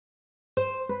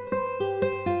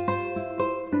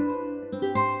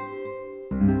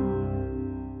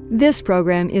This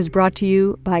program is brought to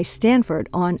you by Stanford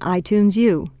on iTunes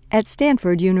U at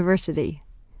Stanford University.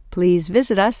 Please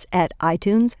visit us at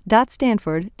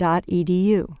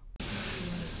itunes.stanford.edu.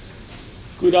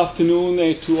 Good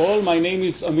afternoon to all. My name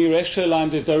is Amir Eshel. I'm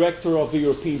the director of the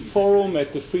European Forum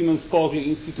at the Freeman Spogli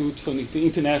Institute for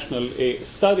International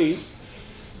Studies.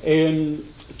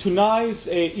 Tonight's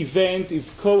event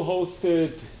is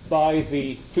co-hosted by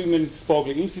the Freeman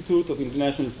Spogli Institute of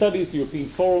International Studies, the European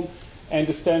Forum, and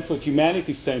the Stanford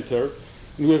Humanities Center.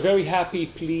 And we're very happy,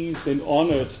 pleased, and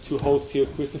honored to host here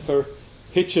Christopher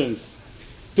Hitchens.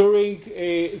 During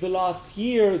the last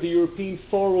year, the European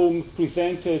Forum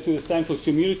presented to the Stanford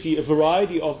community a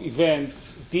variety of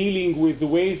events dealing with the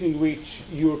ways in which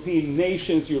European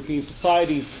nations, European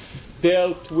societies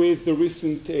dealt with the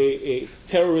recent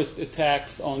terrorist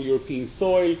attacks on European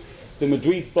soil, the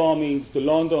Madrid bombings, the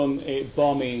London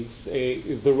bombings,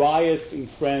 the riots in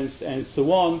France, and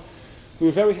so on. We're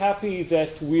very happy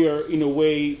that we're, in a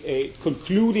way,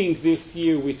 concluding this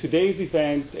year with today's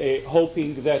event,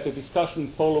 hoping that the discussion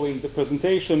following the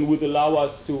presentation would allow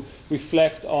us to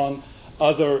reflect on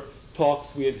other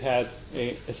talks we had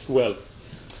as well.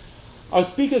 Our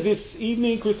speaker this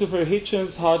evening, Christopher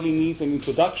Hitchens, hardly needs an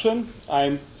introduction.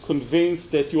 I'm convinced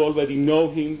that you already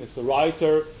know him as a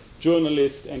writer,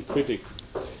 journalist, and critic.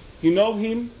 You know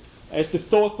him as the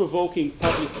thought-provoking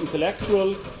public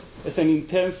intellectual, as an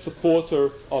intense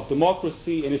supporter of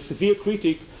democracy, and a severe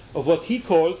critic of what he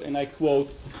calls, and I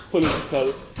quote,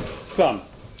 political scum.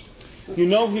 You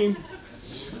know him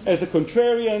as a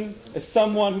contrarian, as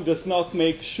someone who does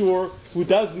make sure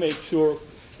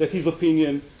that his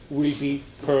opinion will be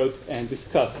heard and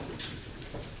discussed.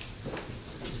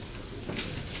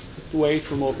 Let's wait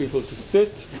for more people to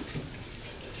sit.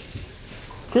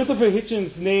 Christopher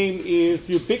Hitchens' name is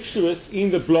ubiquitous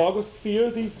in the blogosphere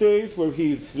these days, where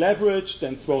he is leveraged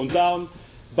and thrown down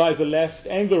by the left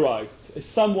and the right as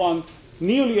someone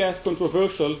nearly as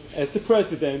controversial as the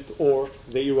president or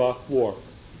the Iraq War.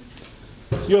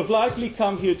 You have likely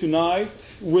come here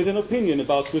tonight with an opinion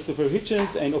about Christopher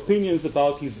Hitchens and opinions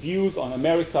about his views on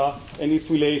America and its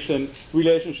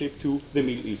relationship to the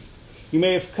Middle East. You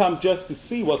may have come just to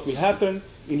see what will happen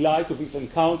in light of his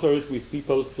encounters with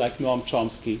people like Noam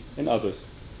Chomsky and others.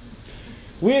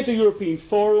 We at the European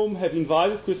Forum have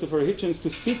invited Christopher Hitchens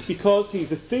to speak because he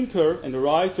is a thinker and a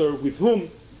writer with whom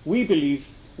we believe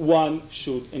one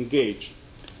should engage.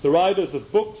 The writers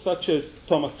of books such as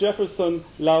Thomas Jefferson,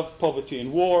 Love, Poverty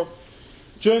and War,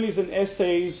 Journeys and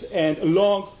Essays, and A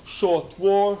Long, Short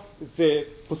War, The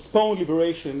Postponed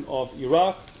Liberation of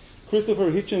Iraq.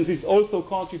 Christopher Hitchens is also a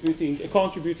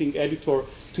contributing editor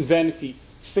to Vanity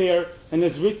Fair and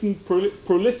has written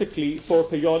prolifically for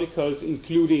periodicals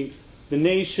including The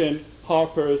Nation,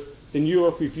 Harper's, the New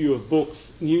York Review of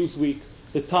Books, Newsweek,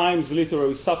 the Times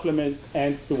Literary Supplement,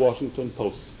 and the Washington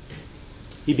Post.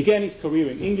 He began his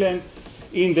career in England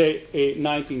in the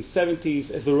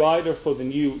 1970s as a writer for the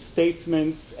New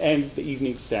Statesman and the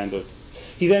Evening Standard.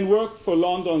 He then worked for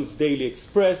London's Daily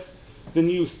Express, the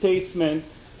New Statesman,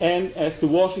 and as the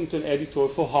Washington editor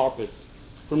for Harper's.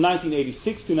 From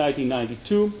 1986 to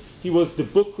 1992, he was the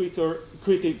book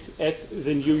critic at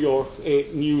the New York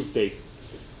Newsday.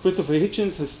 Christopher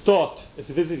Hitchens has taught as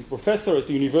a visiting professor at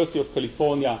the University of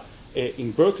California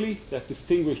in Berkeley, that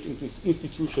distinguished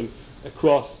institution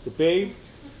across the Bay,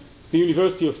 the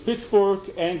University of Pittsburgh,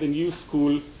 and the New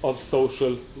School of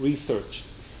Social Research.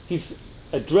 His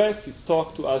address, his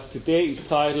talk to us today, is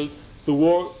titled The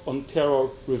War on Terror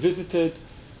Revisited.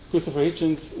 Christopher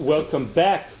Hitchens, welcome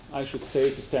back, I should say,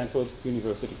 to Stanford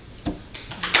University.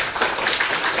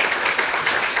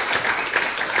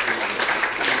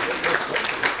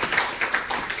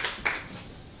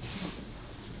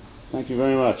 Thank you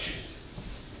very much.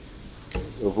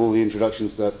 Of all the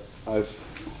introductions that I've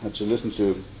had to listen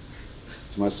to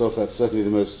myself, that's certainly the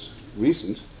most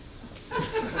recent.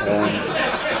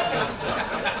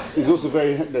 It's also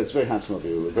it's very handsome of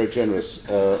you, very generous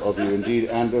of you indeed,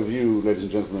 and of you, ladies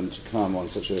and gentlemen, to come on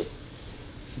such a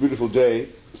beautiful day,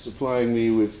 supplying me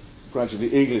with practically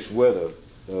English weather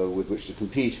with which to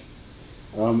compete.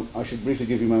 I should briefly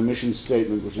give you my mission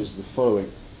statement, which is the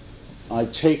following. I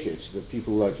take it that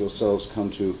people like yourselves come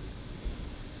to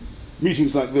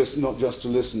meetings like this not just to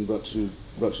listen, but to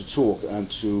talk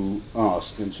and to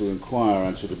ask and to inquire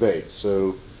and to debate.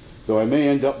 So, though I may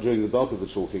end up doing the bulk of the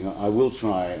talking, I will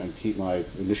try and keep my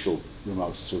initial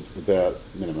remarks to the bare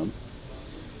minimum.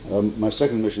 My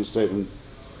second mission statement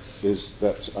is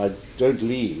that I don't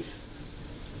leave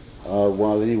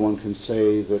while anyone can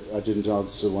say that I didn't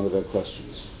answer one of their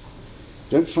questions.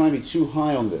 Don't try me too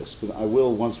high on this, but I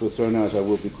will, once we're thrown out, I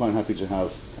will be quite happy to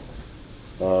have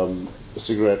a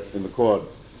cigarette in the quad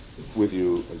with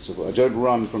you and so forth. I don't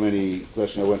run from any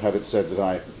question. I won't have it said that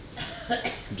I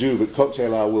do, but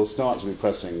cocktail hour will start to be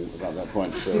pressing about that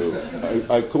point. So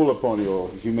I call upon your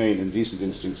humane and decent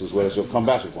instincts as well as your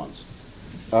combative ones.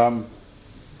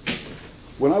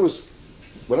 When I was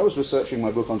researching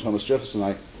my book on Thomas Jefferson,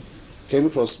 I came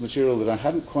across material that I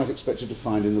hadn't quite expected to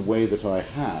find in the way that I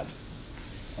had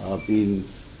been,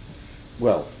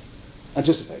 well,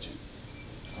 anticipating.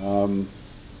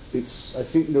 It's, I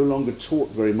think, no longer taught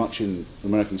very much in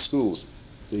American schools.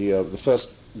 The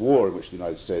first war in which the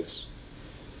United States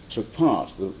took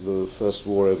part, the first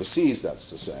war overseas, that's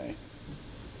to say,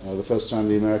 the first time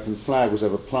the American flag was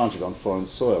ever planted on foreign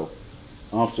soil,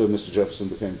 after Mr. Jefferson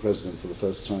became president for the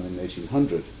first time in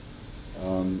 1800.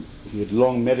 He had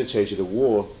long meditated a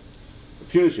war, a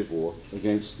punitive war,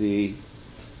 against the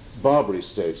Barbary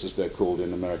states, as they're called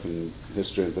in American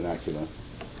history and vernacular.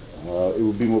 It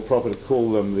would be more proper to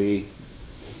call them the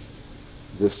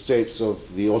states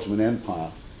of the Ottoman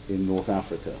Empire in North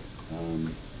Africa.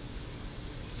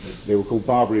 They were called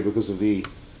Barbary because of the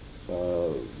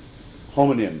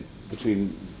homonym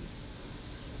between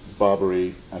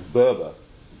Barbary and Berber,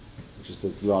 which is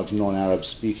the large non-Arab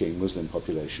speaking Muslim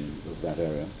population of that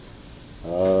area.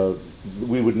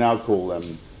 We would now call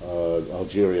them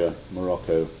Algeria,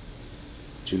 Morocco,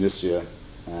 Tunisia,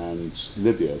 and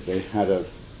Libya. They had a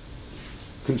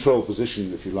control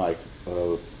position, if you like,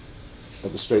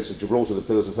 at the Straits of Gibraltar, the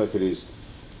Pillars of Hercules,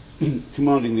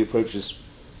 commanding the approaches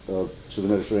to the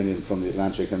Mediterranean from the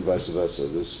Atlantic and vice versa.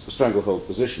 There's a stranglehold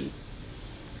position.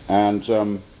 And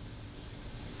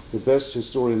the best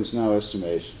historians now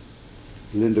estimate,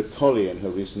 Linda Colley in her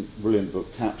recent brilliant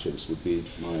book Captives would be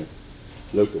my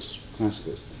locus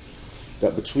classicus,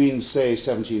 that between, say,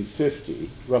 1750,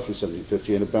 roughly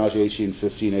 1750, and about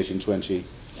 1815, 1820,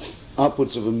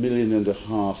 upwards of 1.5 million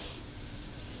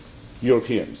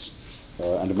Europeans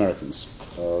and Americans,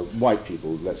 white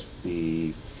people, let's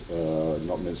be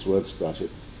not mince words about it,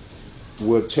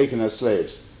 were taken as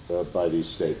slaves by these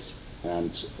states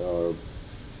and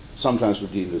sometimes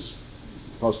redeemed as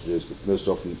hostages, but most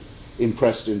often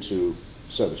impressed into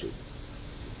servitude,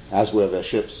 as were their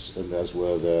ships and as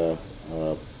were their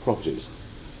properties.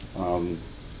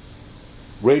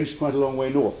 Ranged quite a long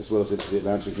way north, as well as into the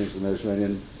Atlantic and into the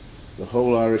Mediterranean. The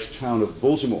whole Irish town of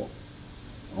Baltimore,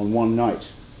 on one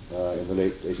night in the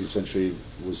late 18th century,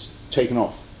 was taken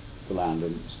off the land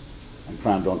and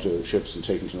crammed onto ships and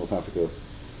taken to North Africa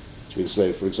to be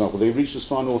enslaved, for example. They reached as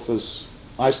far north as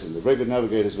Iceland. They're very good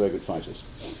navigators, very good fighters.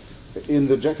 In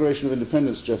the Declaration of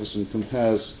Independence, Jefferson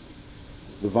compares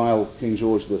the vile King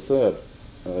George III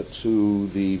to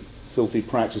the filthy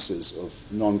practices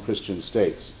of non-Christian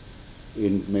states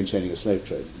in maintaining a slave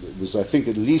trade. It was, I think,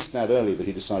 at least that early that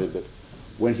he decided that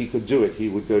when he could do it, he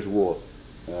would go to war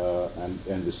and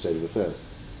end this state of affairs.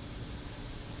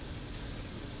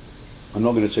 I'm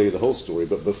not going to tell you the whole story,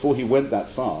 but before he went that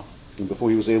far, and before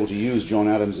he was able to use John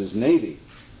Adams's navy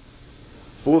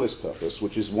for this purpose,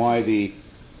 which is why the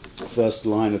first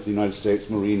line of the United States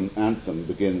Marine anthem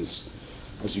begins,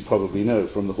 as you probably know,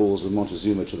 from the halls of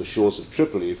Montezuma to the shores of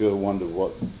Tripoli. If you ever wonder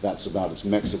what that's about, it's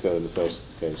Mexico in the first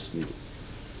case, and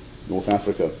North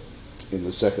Africa in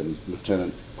the second.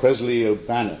 Lieutenant Presley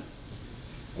O'Bannon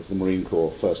of the Marine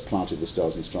Corps first planted the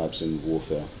Stars and Stripes in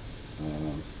warfare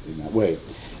in that way.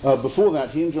 Before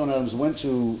that, he and John Adams went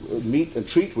to meet and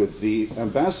treat with the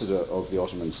ambassador of the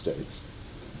Ottoman states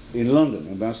in London,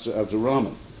 Ambassador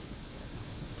Abdurrahman.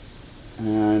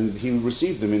 And he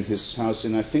received them in his house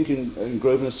in, I think, in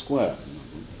Grosvenor Square.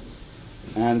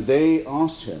 And they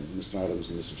asked him, Mr.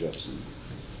 Adams and Mr. Jefferson,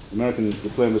 American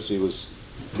diplomacy was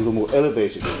a little more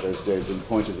elevated in those days in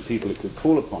point of the people it could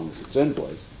call upon as its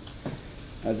envoys.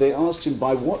 They asked him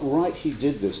by what right he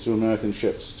did this to American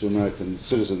ships, to American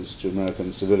citizens, to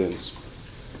American civilians,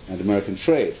 and American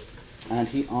trade. And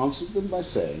he answered them by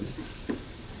saying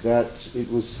that it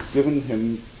was given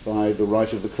him by the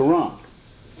right of the Quran.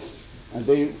 And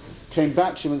they came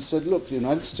back to him and said, look, the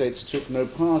United States took no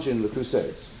part in the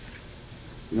Crusades.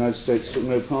 The United States took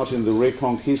no part in the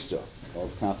Reconquista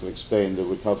of Catholic Spain, the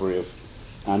recovery of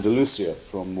Andalusia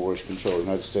from Moorish control. The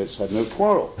United States had no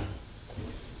quarrel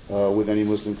with any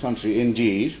Muslim country.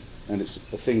 Indeed, and it's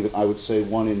a thing that I would say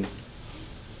one in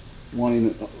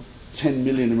 10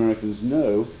 million Americans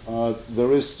know,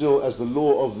 there is still, as the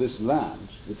law of this land,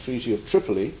 the Treaty of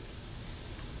Tripoli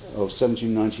of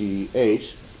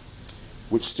 1798,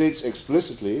 which states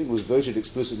explicitly, and was voted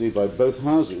explicitly by both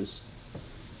houses,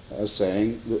 as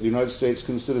saying that the United States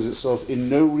considers itself in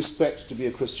no respect to be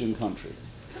a Christian country.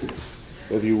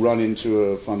 If you run into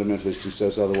a fundamentalist who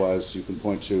says otherwise, you can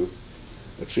point to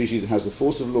a treaty that has the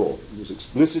force of law. It was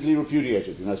explicitly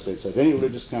repudiated. The United States had any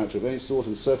religious character of any sort,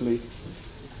 and certainly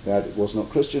that it was not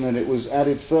Christian, and it was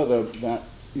added further that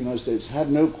the United States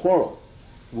had no quarrel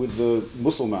with the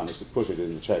Mussulman, as it put it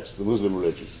in the text, the Muslim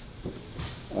religion.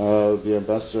 The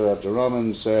ambassador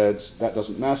Abdurrahman said, that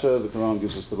doesn't matter, the Quran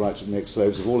gives us the right to make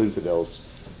slaves of all infidels,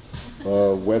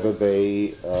 whether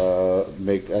they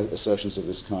make assertions of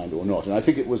this kind or not. And I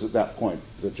think it was at that point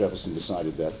that Jefferson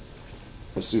decided that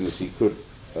as soon as he could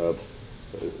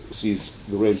seize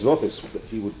the reins of office, that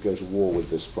he would go to war with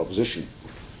this proposition,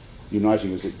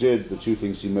 uniting as it did the two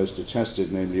things he most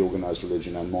detested, namely organized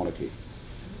religion and monarchy,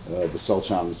 the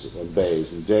sultans and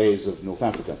beys and days of North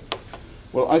Africa.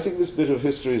 Well, I think this bit of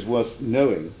history is worth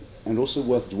knowing and also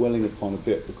worth dwelling upon a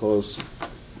bit, because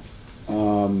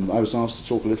I was asked to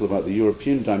talk a little about the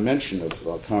European dimension of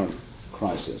our current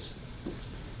crisis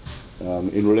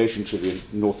in relation to the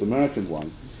North American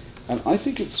one. And I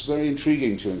think it's very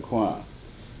intriguing to inquire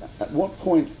at what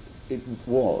point it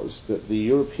was that the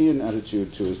European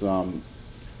attitude to Islam,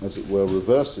 as it were,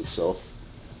 reversed itself,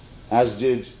 as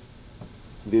did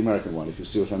the American one, if you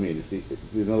see what I mean.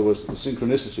 In other words, the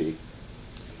synchronicity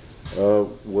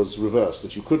was reversed,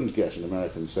 that you couldn't get an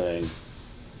American saying,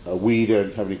 we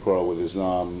don't have any quarrel with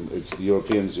Islam, it's the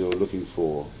Europeans you're looking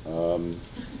for. And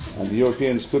the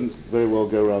Europeans couldn't very well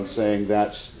go around saying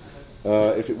that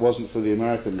if it wasn't for the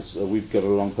Americans, we'd get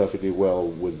along perfectly well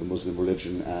with the Muslim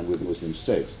religion and with Muslim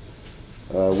states,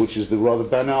 which is the rather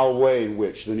banal way in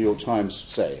which the New York Times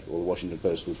say, or the Washington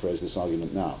Post would phrase this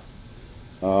argument now.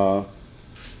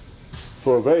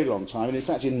 For a very long time, and in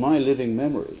fact in my living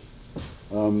memory,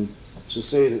 to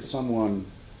say that someone,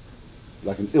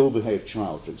 like an ill-behaved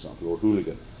child, for example, or a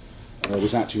hooligan,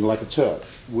 was acting like a Turk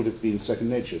would have been second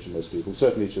nature to most people,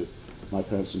 certainly to my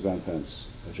parents' and grandparents'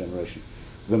 generation.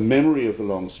 The memory of the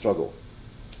long struggle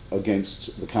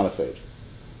against the caliphate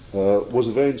was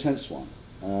a very intense one,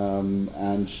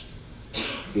 and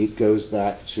it goes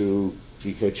back to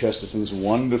G.K. Chesterton's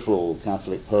wonderful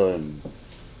Catholic poem,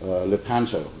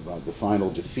 Lepanto, about the final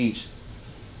defeat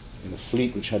in a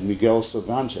fleet which had Miguel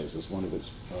Cervantes as one of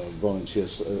its volunteer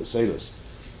sailors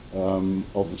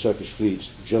of the Turkish fleet,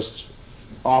 just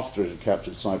after it had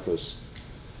captured Cyprus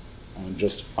and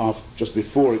just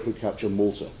before it could capture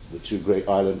Malta, the two great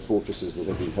island fortresses that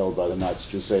had been held by the Knights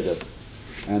Crusader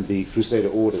and the Crusader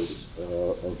orders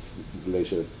of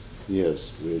later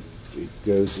years. It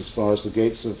goes as far as the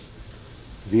gates of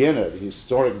Vienna, the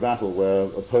historic battle where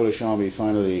a Polish army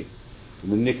finally, in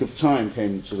the nick of time,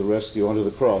 came to the rescue under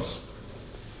the cross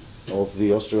of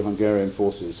the Austro-Hungarian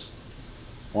forces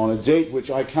on a date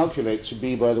which I calculate to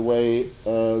be, by the way,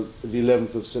 the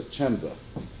 11th of September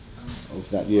of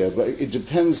that year. But it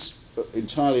depends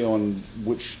entirely on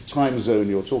which time zone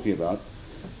you're talking about.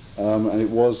 And it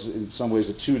was, in some ways,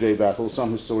 a two-day battle.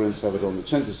 Some historians have it on the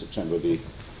 10th of September, the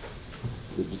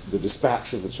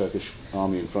dispatch of the Turkish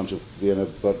army in front of Vienna,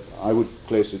 but I would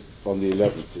place it on the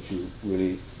 11th if you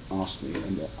really asked me,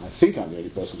 and I think I'm the only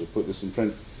person to put this in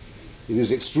print. It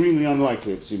is extremely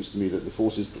unlikely, it seems to me, that the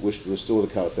forces that wish to restore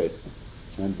the caliphate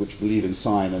and which believe in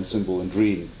sign and symbol and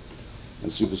dream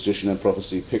and superstition and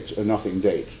prophecy picked a nothing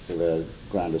date for their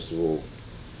grandest of all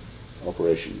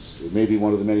operations. It may be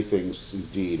one of the many things,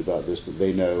 indeed, about this that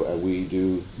they know and we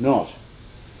do not.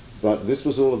 But this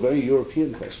was all a very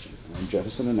European question, and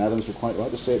Jefferson and Adams were quite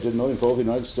right to say it did not involve the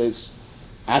United States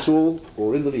at all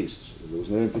or in the least. There was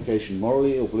no implication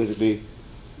morally or politically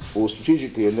or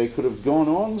strategically, and they could have gone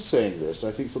on saying this,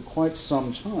 I think, for quite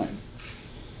some time.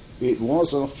 It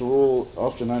was, after all,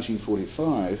 after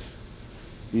 1945,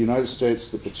 the United States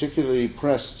that particularly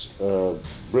pressed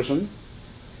Britain,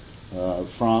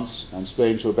 France, and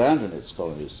Spain to abandon its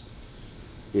colonies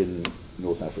in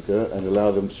North Africa and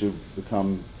allow them to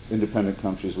become independent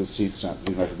countries with seats at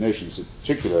the United Nations. In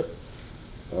particular,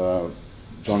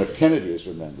 John F. Kennedy is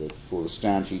remembered for the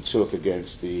stand he took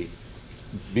against the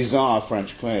bizarre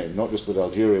French claim, not just that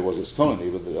Algeria was its colony,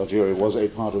 but that Algeria was a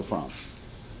part of France.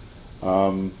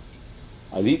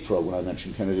 I leapfrog when I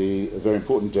mentioned Kennedy, a very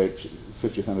important date,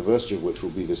 50th anniversary of which will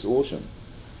be this autumn,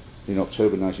 in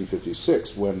October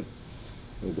 1956, when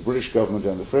the British government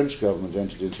and the French government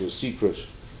entered into a secret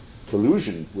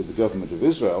collusion with the government of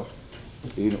Israel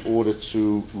in order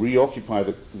to reoccupy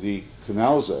the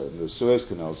canal zone, the Suez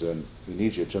Canal zone in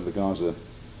Egypt and the Gaza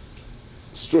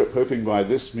Strip, hoping by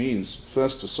this means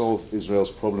first to solve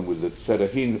Israel's problem with the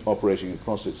Fedayeen operating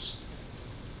across its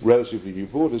relatively new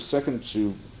borders, second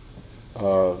to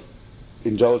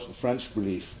indulge the French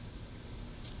belief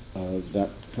that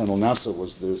Colonel Nasser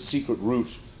was the secret root,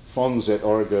 fons et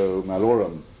origo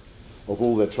malorum, of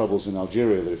all their troubles in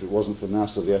Algeria, that if it wasn't for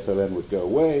Nasser, the FLN would go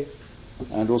away,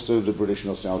 and also the British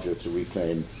nostalgia to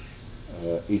reclaim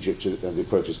Egypt and the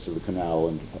approaches to the canal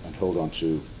and hold on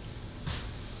to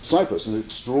Cyprus, an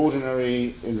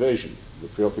extraordinary invasion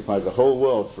that preoccupied the whole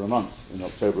world for a month in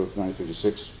October of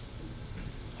 1956,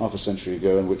 half a century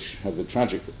ago, and which had the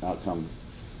tragic outcome,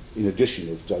 in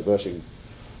addition, of diverting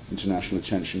international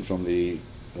attention from the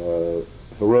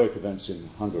heroic events in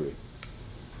Hungary,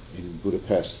 in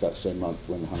Budapest that same month,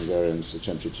 when the Hungarians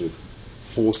attempted to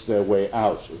force their way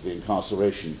out of the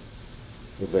incarceration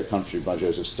of their country by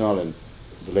Joseph Stalin,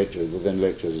 the then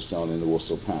late Joseph Stalin, in the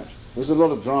Warsaw Pact. There's a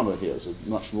lot of drama here. There's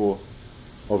much more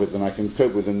of it than I can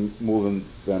cope with, and more than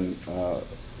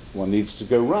one needs to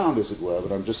go round, as it were,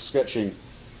 but I'm just sketching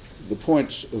the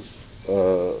point of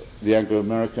the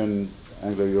Anglo-American,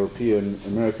 Anglo-European,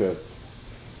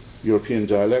 European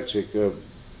dialectic.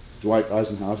 Dwight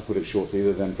Eisenhower, to put it shortly,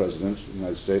 the then President of the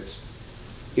United States,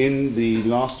 in the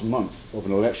last month of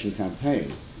an election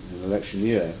campaign, an election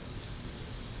year,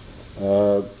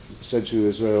 said to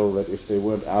Israel that if they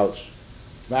weren't out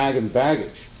bag and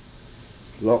baggage,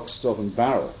 lock, stock and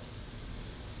barrel,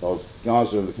 of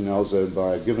Gaza and the Canal Zone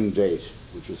by a given date,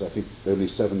 which was, I think, only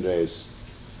 7 days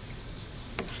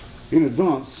in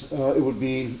advance, it would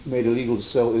be made illegal to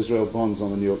sell Israel bonds on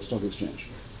the New York Stock Exchange.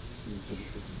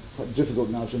 Quite difficult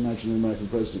now to imagine an American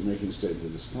president making a statement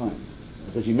of this kind,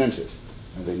 but he meant it,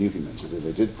 and they knew he meant it, and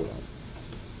they did put out.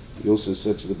 He also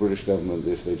said to the British government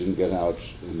that if they didn't get out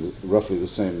in roughly the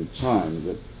same time,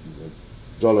 that the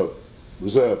dollar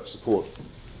reserve support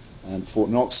and Fort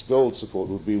Knox gold support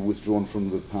would be withdrawn from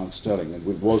the pound sterling, and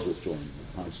it was withdrawn.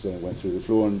 The pound sterling went through the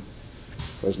floor, and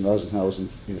President Eisenhower was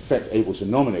in effect able to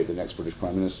nominate the next British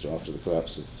Prime Minister after the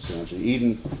collapse of Sir Anthony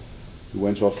Eden, who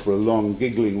went off for a long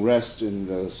giggling rest in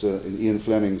Ian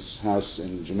Fleming's house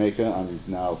in Jamaica. I'm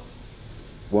now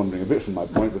wandering a bit from my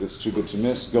point, but it's too good to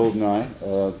miss. Goldeneye.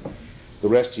 The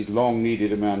rest, he'd long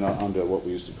needed a man under what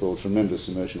we used to call tremendous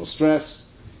emotional stress.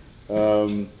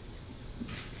 President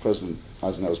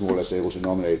Eisenhower was more or less able to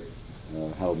nominate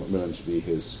Harold Macmillan to be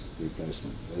his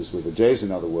replacement. Those were the days,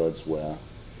 in other words, where,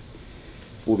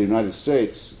 for the United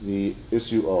States, the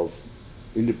issue of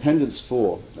independence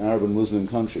for Arab and Muslim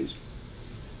countries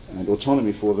and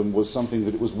autonomy for them was something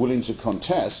that it was willing to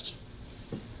contest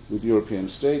with European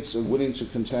states, and willing to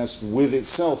contest with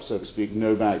itself, so to speak,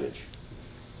 no baggage,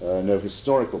 no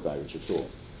historical baggage at all.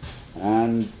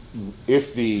 And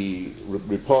if the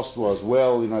riposte was,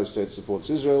 well, the United States supports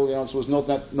Israel, the answer was not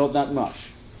that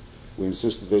much. We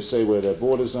insist that they say where their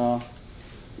borders are.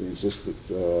 We insist that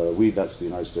that's the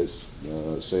United States,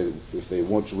 say that if they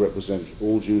want to represent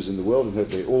all Jews in the world and hope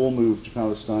they all move to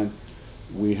Palestine,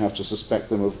 we have to suspect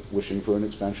them of wishing for an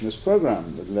expansionist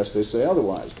program, unless they say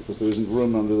otherwise, because there isn't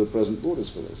room under the present borders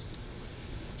for this.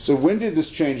 So when did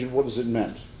this change, and what does it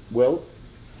mean? Well,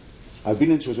 I've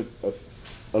been into it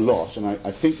a lot, and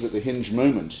I think that the hinge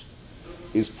moment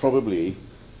is probably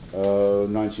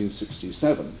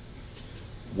 1967,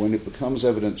 when it becomes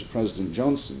evident to President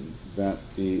Johnson that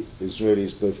the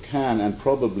Israelis both can and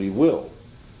probably will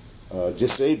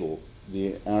disable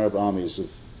the Arab armies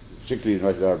of, particularly the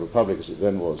United Arab Republic, as it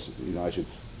then was, United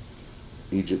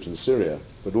Egypt and Syria,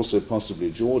 but also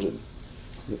possibly Jordan,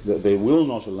 that they will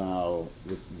not allow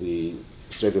the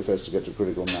state of affairs to get to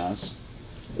critical mass.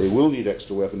 They will need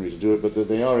extra weaponry to do it, but that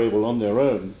they are able on their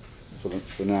own,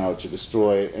 for now, to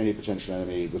destroy any potential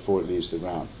enemy before it leaves the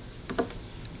ground.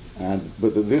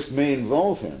 But that this may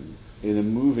involve him in a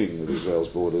moving of Israel's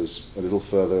borders a little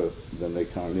further than they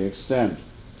currently extend.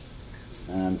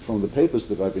 And from the papers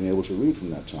that I've been able to read from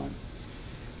that time,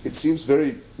 it seems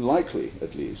very likely,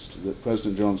 at least, that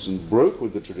President Johnson broke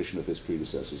with the tradition of his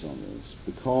predecessors on this,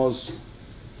 because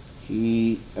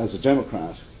he, as a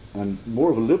Democrat, and more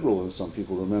of a liberal than some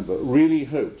people remember, really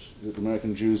hoped that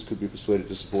American Jews could be persuaded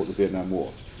to support the Vietnam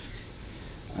War,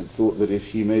 and thought that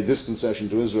if he made this concession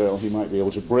to Israel, he might be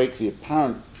able to break the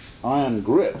apparent iron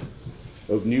grip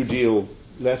of New Deal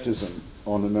leftism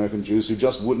on American Jews who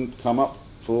just wouldn't come up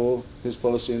for his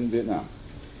policy in Vietnam,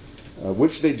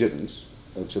 which they didn't,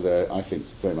 to their, I think,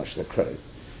 very much their credit,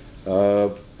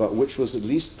 but which was at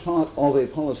least part of a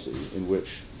policy in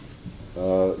which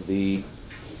the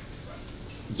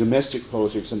domestic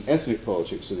politics and ethnic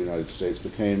politics of the United States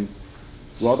became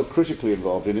rather critically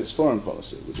involved in its foreign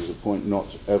policy, which is a point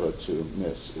not ever to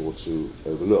miss or to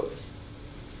overlook.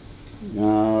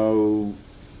 Now,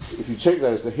 if you take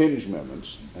that as the hinge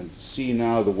moment and see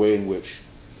now the way in which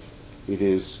it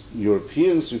is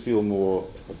Europeans who feel more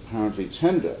apparently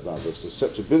tender about the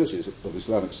susceptibilities of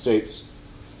Islamic states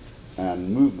and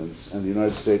movements, and the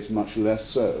United States much less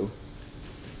so,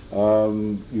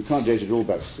 you can't date it all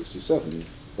back to 67,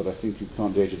 but I think you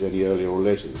can't date it any earlier or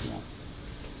later than that.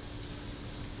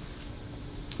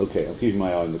 Okay, I'm keeping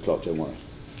my eye on the clock, don't worry.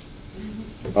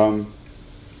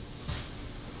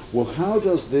 Well, how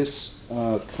does this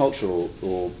cultural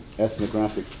or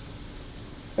ethnographic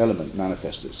element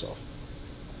manifest itself?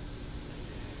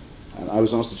 And I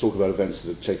was asked to talk about events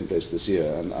that have taken place this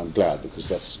year, and I'm glad, because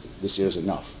this year is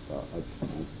enough. I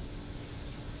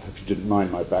hope you didn't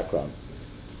mind my background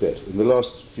a bit. In the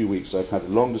last few weeks, I've had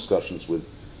long discussions with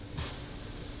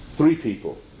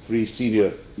three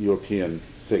senior European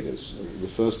figures. The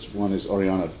first one is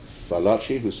Oriana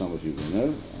Fallaci, who some of you will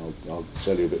know. I'll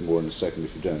tell you a bit more in a second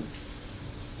if you don't.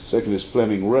 The second is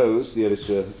Fleming Rose, the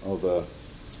editor of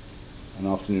an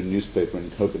afternoon newspaper in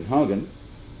Copenhagen,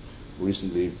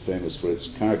 recently famous for its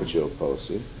caricature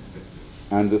policy.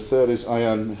 And the third is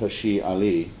Ayaan Hirsi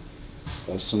Ali,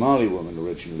 a Somali woman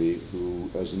originally, who,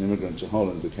 as an immigrant to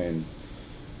Holland, became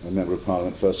a member of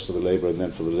parliament first for the Labour and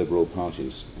then for the Liberal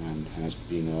parties, and has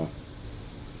been a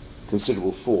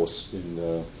considerable force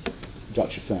in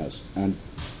Dutch affairs and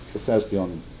affairs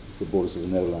beyond the borders of the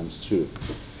Netherlands too.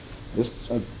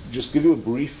 I'll just give you a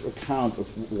brief account of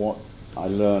what I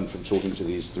learned from talking to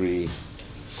these three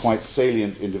quite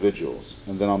salient individuals,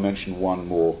 and then I'll mention one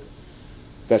more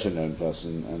better known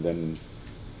person, and then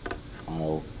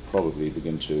I'll probably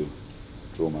begin to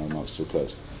draw my remarks to a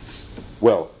close.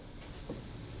 Well,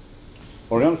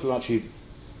 Oriana Fallaci,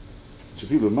 to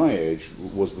people of my age,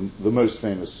 was the most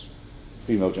famous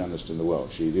female journalist in the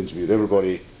world. She'd interviewed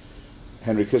everybody.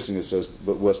 Henry Kissinger says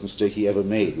the worst mistake he ever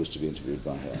made was to be interviewed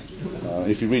by her.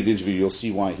 If you read the interview, you'll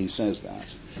see why he says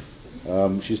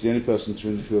that. She's the only person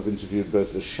to have interviewed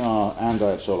both the Shah and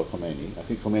Ayatollah Khomeini. I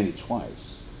think Khomeini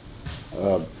twice.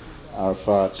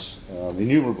 Arafat,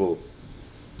 innumerable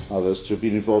others, to have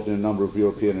been involved in a number of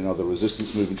European and other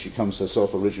resistance movements. She comes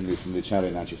herself originally from the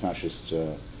Italian anti-fascist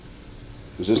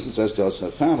resistance, as does her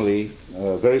family.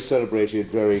 Very celebrated,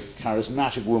 very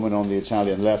charismatic woman on the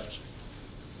Italian left,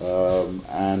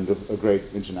 and a great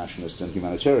internationalist and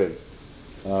humanitarian.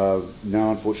 Now,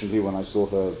 unfortunately, when I saw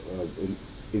her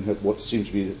in her, what seemed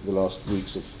to be the last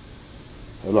weeks of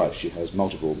her life, she has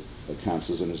multiple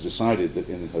cancers and has decided that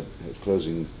in her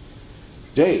closing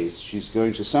days she's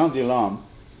going to sound the alarm,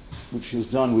 which she has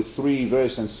done with three very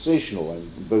sensational, and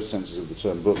in both senses of the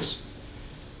term, books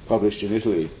published in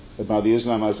Italy about the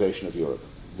Islamization of Europe.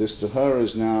 This to her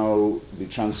is now the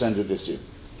transcendent issue.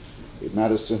 It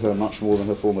matters to her much more than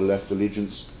her former left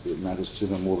allegiance. It matters to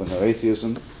her more than her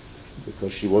atheism,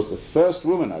 because she was the first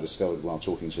woman, I discovered while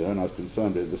talking to her, and I've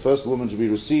confirmed it, the first woman to be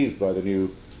received by the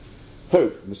new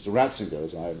Pope, Mr. Ratzinger,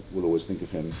 as I will always think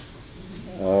of him,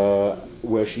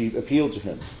 where she appealed to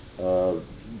him,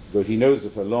 though he knows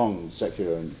of her long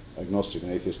secular and agnostic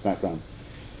and atheist background,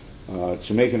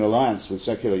 to make an alliance with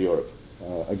secular Europe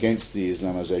against the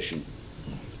Islamization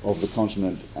of the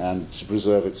continent and to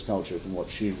preserve its culture from what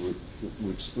she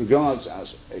regards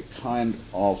as a kind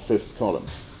of fifth column.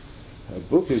 Her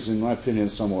book is, in my opinion,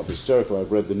 somewhat hysterical.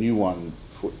 I've read the new one.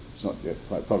 It's not yet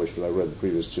quite published, but I read the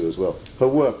previous two as well. Her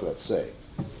work, let's say,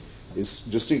 is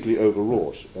distinctly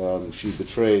overwrought. She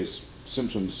betrays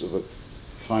symptoms of a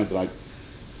kind that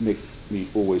make me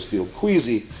always feel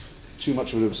queasy. Too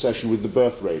much of an obsession with the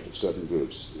birth rate of certain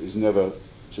groups is never,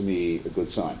 to me, a good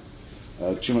sign.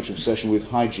 Too much obsession with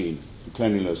hygiene,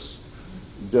 cleanliness,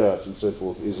 dirt, and so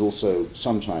forth is also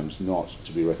sometimes not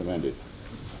to be recommended.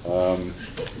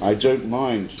 I don't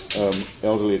mind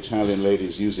elderly Italian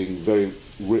ladies using very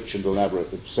rich and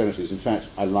elaborate obscenities. In fact,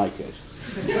 I like it.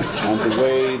 And the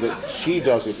way that she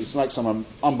does it, it's like some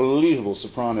unbelievable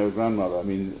soprano grandmother. I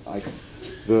mean,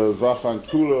 the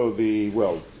vaffanculo,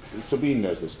 well, Sabine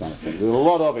knows this kind of thing. There's a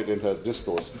lot of it in her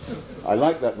discourse. I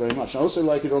like that very much. I also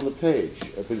like it on the page,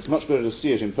 but it's much better to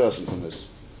see it in person from this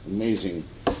amazing,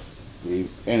 the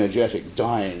energetic,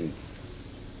 dying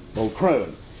old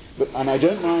crone. And I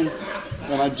don't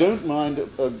mind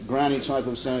a granny type of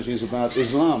obscenities about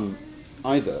Islam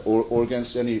either, or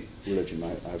against any religion.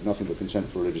 I have nothing but contempt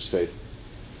for religious faith.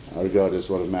 I regard it as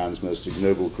one of man's most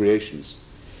ignoble creations.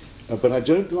 But I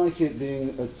don't like it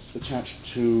being attached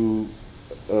to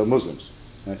Muslims.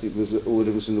 I think there's all the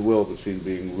difference in the world between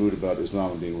being rude about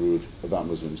Islam and being rude about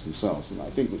Muslims themselves. And I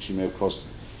think that she may have crossed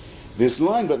this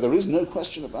line, but there is no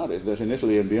question about it that in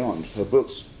Italy and beyond, her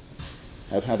books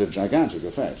have had a gigantic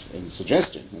effect in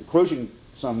suggesting and quoting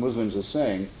some Muslims as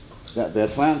saying that their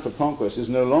plan for conquest is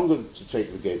no longer to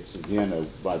take the gates of Vienna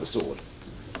by the sword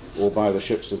or by the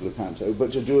ships of Lepanto,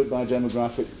 but to do it by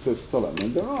demographic fifth column.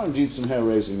 And there are indeed some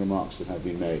hair-raising remarks that have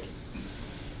been made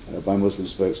by Muslim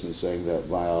spokesmen saying that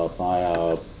by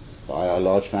our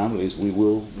large families we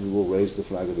will raise the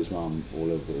flag of Islam all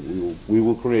over. We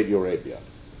will create Eurabia.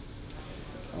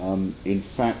 In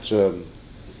fact,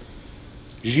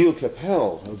 Gilles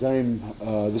Capel,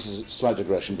 this is a slight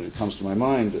digression, but it comes to my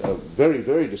mind, a very,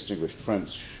 very distinguished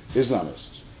French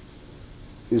Islamologist,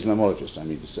 I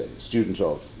mean to say, student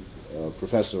of,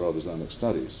 professor of Islamic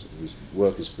studies, whose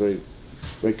work is very,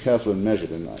 very careful and measured,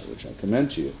 and which I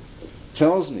commend to you,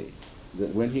 tells me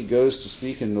that when he goes to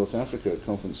speak in North Africa at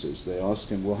conferences, they ask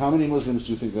him, well, how many Muslims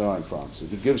do you think there are in France? And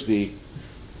he gives the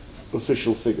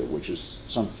official figure, which is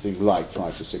something like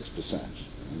 5 to 6%,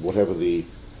 and whatever the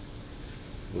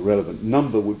relevant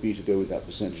number would be to go with that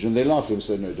percentage. And they laugh at him and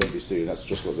say, no, don't be silly, that's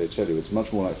just what they tell you. It's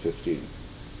much more like 15.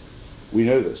 We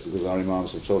know this because our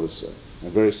imams have told us so.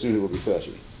 And very soon it will be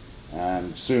 30.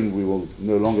 And soon we will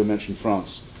no longer mention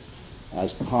France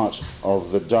as part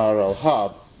of the Dar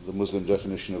al-Harb, the Muslim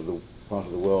definition of the part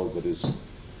of the world that is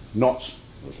not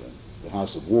Muslim, the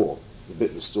house of war, the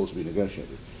bit that's still to be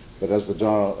negotiated. But as the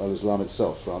Dar al-Islam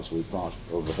itself, France will be part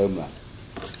of the homeland.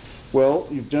 Well,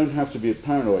 you don't have to be a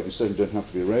paranoid, you certainly don't have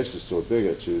to be a racist or a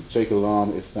bigot to take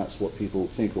alarm if that's what people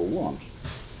think or want.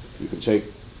 You can take,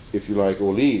 if you like,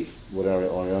 or leave what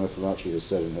Oriana Fallaci has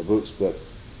said in her books, but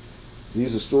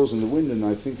these are straws in the wind, and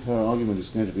I think her argument is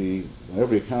going to be, by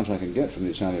every account I can get from the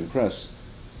Italian press,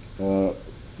 the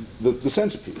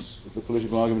centerpiece of the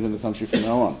political argument in the country from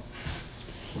now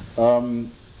on.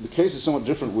 The case is somewhat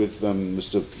different with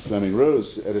Mr. Fleming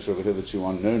Rose, editor of a hitherto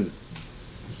unknown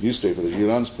newspaper, the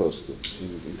Jyllandspost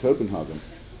in Copenhagen,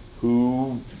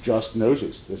 who just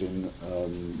noticed that in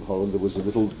Holland there was a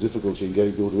little difficulty in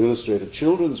getting people to illustrate a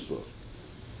children's book.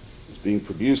 It's being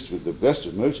produced with the best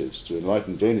of motives to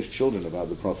enlighten Danish children about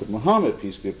the Prophet Muhammad,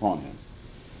 peace be upon him.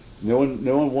 No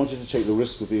one wanted to take the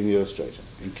risk of being the illustrator,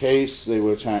 in case they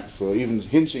were attacked for even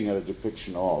hinting at a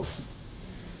depiction of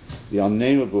the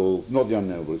unnameable, not the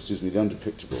unknowable, excuse me, the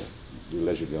undepictable, the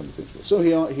allegedly undepictable. So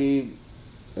he,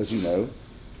 as you know,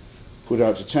 put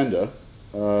out to tender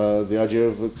the idea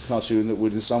of a cartoon that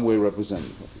would in some way represent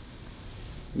the Prophet.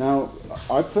 Now,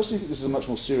 I personally think this is a much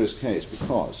more serious case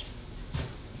because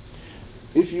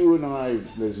if you and I,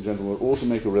 ladies and gentlemen, were all to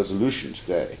make a resolution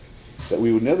today that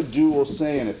we would never do or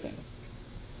say anything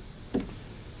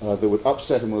that would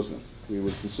upset a Muslim, we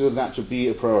would consider that to be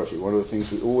a priority, one of the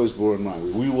things we always bore in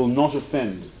mind. We will not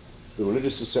offend the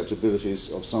religious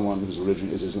susceptibilities of someone whose religion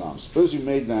is Islam. Suppose you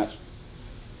made that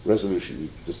resolution, you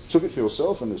just took it for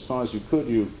yourself, and as far as you could,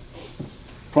 you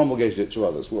promulgated it to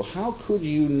others. Well, how could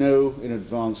you know in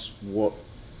advance what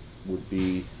would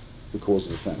be the cause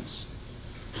of offense?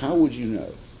 How would you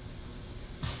know?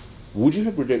 Would you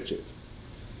have predicted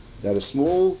that a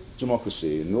small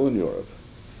democracy in Northern Europe,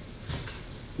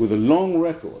 with a long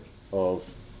record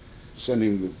of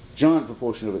sending the giant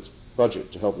proportion of its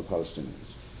budget to help the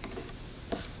Palestinians,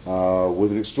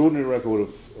 with an extraordinary record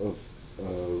of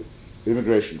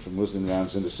immigration from Muslim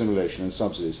lands and assimilation and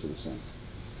subsidies for the same,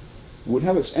 would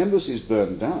have its embassies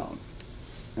burned down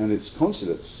and its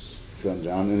consulates burned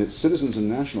down and its citizens and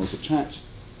nationals attacked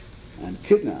and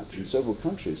kidnapped in several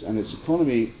countries, and its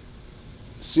economy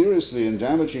seriously and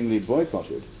damagingly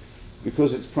boycotted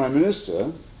because its prime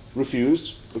minister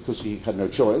refused, because he had no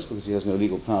choice, because he has no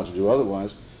legal power to do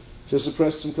otherwise, to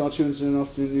suppress some cartoons in an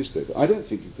afternoon newspaper. I don't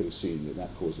think you could have seen that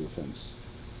that cause of offense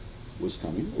was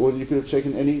coming, or that you could have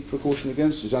taken any precaution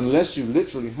against it, unless you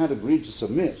literally had agreed to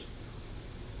submit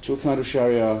to a kind of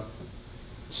Sharia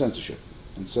censorship.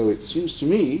 And so it seems to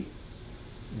me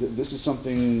that this is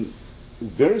something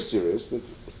very serious that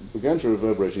began to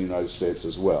reverberate in the United States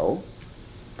as well,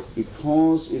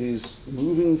 because it is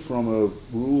moving from a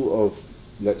rule of,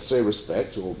 let's say,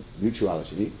 respect or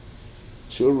mutuality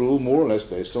to a rule more or less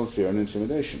based on fear and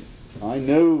intimidation. I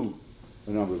know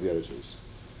a number of the editors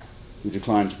who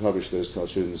declined to publish those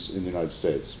cartoons in the United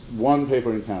States. One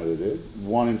paper in Canada did,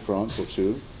 one in France, or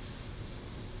two,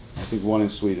 I think one in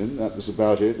Sweden. That was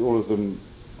about it. All of them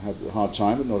had a hard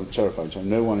time, but not a terrifying time.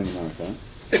 No one in America.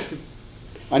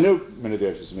 I know many of the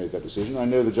editors made that decision. I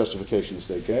know the justifications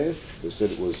they gave. They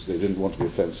said it was they didn't want to be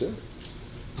offensive.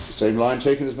 The same line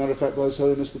taken, as a matter of fact, by His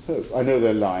Holiness the Pope. I know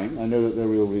they're lying. I know that their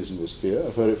real reason was fear.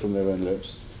 I've heard it from their own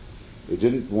lips. They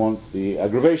didn't want the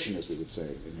aggravation, as we would say in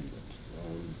England.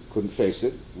 Couldn't face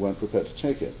it, weren't prepared to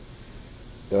take it.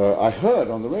 I heard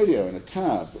on the radio in a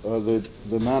cab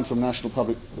the man from National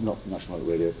Public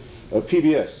Radio,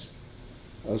 PBS,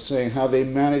 saying how they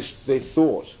managed, they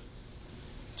thought,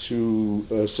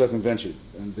 to circumvent it.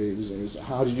 And it was,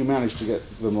 how did you manage to get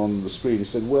them on the screen? He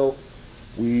said, well,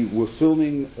 we were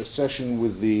filming a session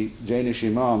with the Danish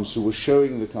imams who were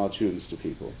showing the cartoons to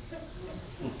people.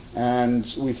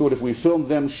 And we thought if we filmed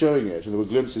them showing it, and there were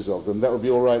glimpses of them, that would be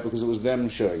all right because it was them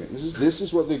showing it. This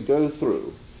is what they go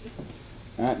through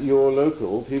at your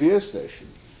local PBS station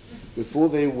before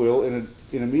they will, in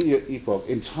in a media epoch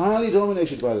entirely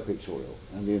dominated by the pictorial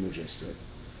and the imagistic,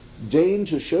 deign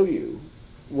to show you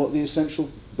what the essential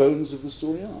bones of the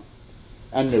story are.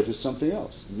 And notice something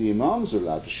else. The imams are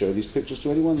allowed to show these pictures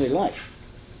to anyone they like.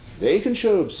 They can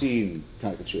show obscene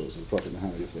caricatures of the Prophet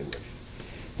Muhammad if they wish.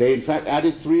 They, in fact,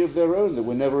 added 3 of their own that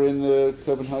were never in the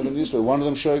Copenhagen newspaper. One of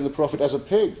them showing the Prophet as a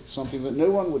pig, something that no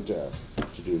one would dare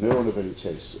to do, no one of any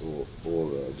taste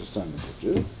or discernment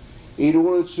would do, in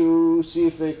order to see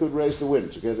if they could raise the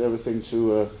wind, to get everything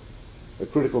to a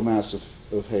critical mass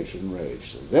of hatred and rage.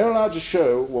 So they're allowed to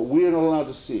show what we are not allowed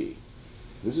to see.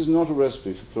 This is not a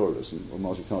recipe for pluralism or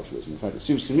multiculturalism. In fact, it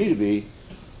seems to me to be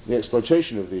the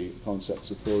exploitation of the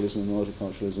concepts of pluralism and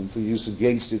multiculturalism for use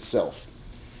against itself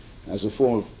as a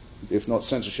form of, if not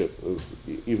censorship, of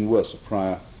even worse, of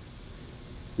prior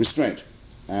restraint.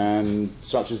 And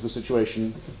such is the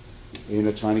situation in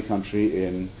a tiny country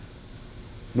in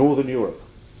Northern Europe,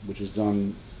 which has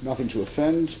done nothing to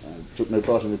offend, and took no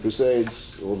part in the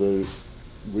Crusades or the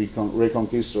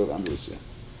Reconquista of Andalusia.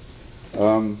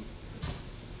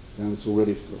 And it's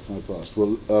already 5 past.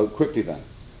 Well, quickly then.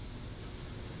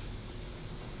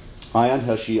 Ayaan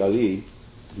Hirsi Ali,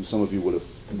 who some of you will have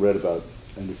read about,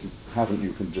 and if you haven't,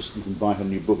 you can buy her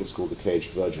new book. It's called The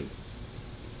Caged Virgin.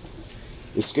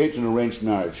 Escaped an arranged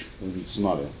marriage in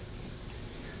Somalia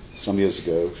some years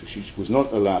ago. She was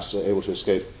not, alas, able to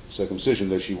escape circumcision,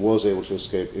 though she was able to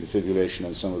escape infibulation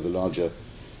and some of the larger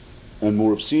and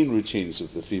more obscene routines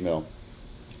of the female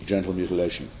genital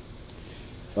mutilation.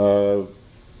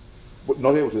 But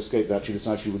not able to escape that, she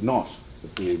decided she would not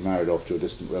be married off to a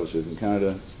distant relative in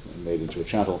Canada and made into a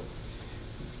chattel.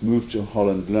 Moved to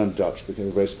Holland, learned Dutch, became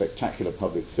a very spectacular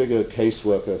public figure,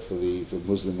 caseworker for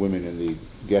Muslim women in the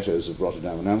ghettos of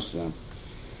Rotterdam and Amsterdam.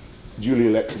 Duly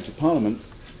elected to Parliament,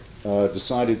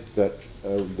 decided that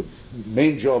the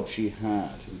main job she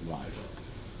had in life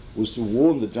was to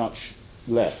warn the Dutch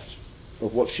left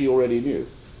of what she already knew,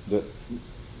 that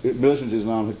militant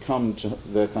Islam had come to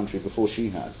their country before she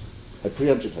had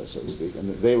preempted her, so to speak, and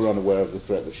that they were unaware of the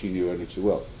threat that she knew only too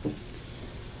well.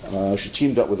 She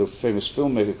teamed up with a famous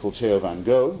filmmaker called Theo van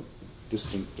Gogh,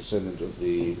 distant descendant of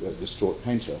the distraught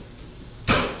painter.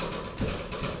 I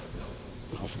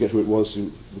forget who it was,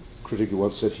 the critic who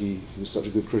once said he was such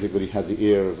a good critic that he had the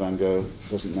ear of Van Gogh.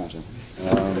 Doesn't matter.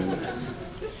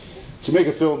 To make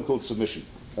a film called Submission,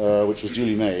 which was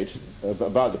duly made,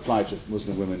 about the plight of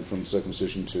Muslim women from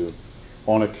circumcision to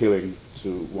honour killing,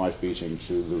 to wife beating,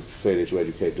 to the failure to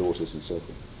educate daughters and so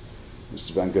forth.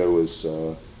 Mr. Van Gogh was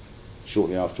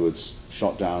shortly afterwards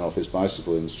shot down off his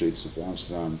bicycle in the streets of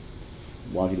Amsterdam.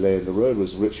 While he lay in the road,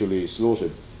 was ritually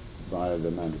slaughtered by the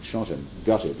man who shot him,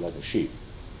 gutted like a sheep.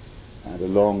 And a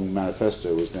long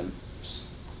manifesto was then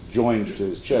joined to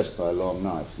his chest by a long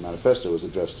knife. The manifesto was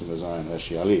addressed to Ms. Ayaan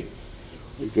Hirsi Ali.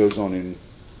 It goes on in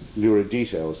lurid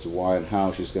detail as to why and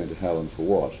how she's going to hell and for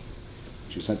what.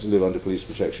 She's had to live under police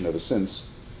protection ever since.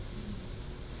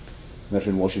 Met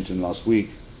her in Washington last week,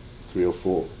 3 or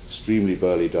 4 extremely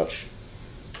burly Dutch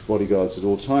bodyguards at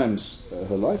all times.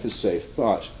 Her life is safe,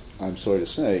 but I'm sorry to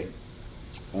say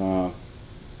that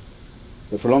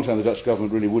for a long time the Dutch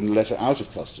government really wouldn't let her out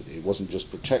of custody. It wasn't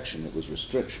just protection, it was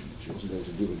restriction. She wasn't able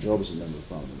to do her job as a member of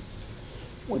Parliament.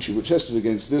 When she protested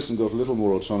against this and got a little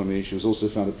more autonomy, she was also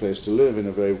found a place to live in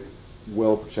a very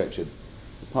well-protected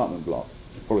apartment block,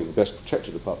 probably the best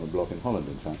protected apartment block in Holland,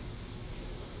 in fact.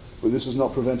 But this has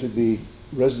not prevented the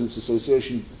Residents'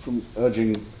 Association from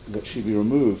urging that she be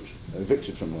removed,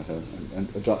 evicted from her home,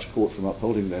 and a Dutch court from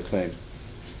upholding their claim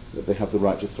that they have the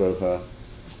right to throw her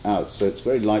out. So it's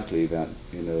very likely that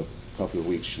in a couple of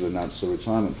weeks she'll announce her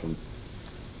retirement from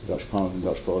Dutch Parliament and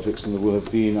Dutch politics, and there will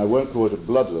have been, I won't call it a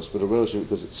bloodless, but a relatively,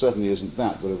 because it certainly isn't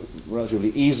that, but a relatively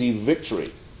easy victory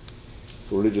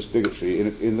for religious bigotry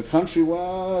in the country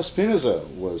where Spinoza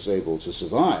was able to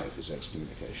survive his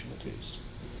excommunication, at least,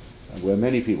 and where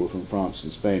many people from France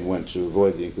and Spain went to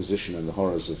avoid the Inquisition and the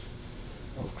horrors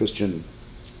of Christian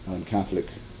and Catholic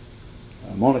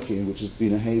monarchy, which has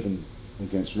been a haven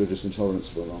against religious intolerance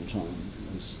for a long time.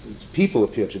 Its people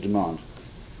appear to demand,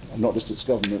 and not just its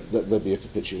government, that there be a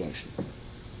capitulation.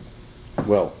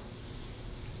 Well,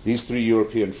 these 3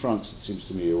 European fronts, it seems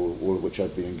to me, all of which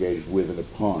I've been engaged with and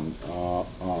upon,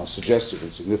 are suggestive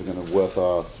and significant and worth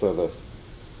our further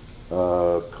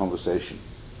conversation.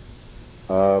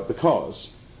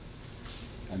 Because,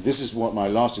 and this is what my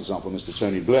last example, Mr.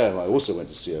 Tony Blair, who I also went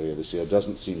to see earlier this year,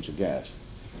 doesn't seem to get.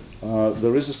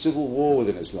 There is a civil war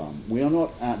within Islam. We are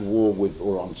not at war with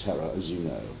or on terror, as you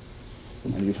know.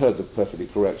 And you've heard the perfectly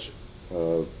correct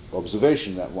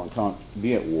observation that one can't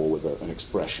be at war with an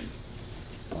expression.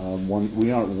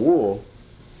 We are at war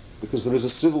because there is a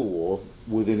civil war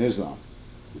within Islam.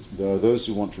 There are those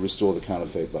who want to restore the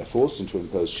caliphate by force and to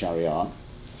impose Sharia.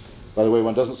 By the way,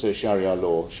 one doesn't say Sharia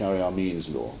law. Sharia means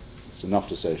law. It's enough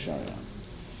to say Sharia.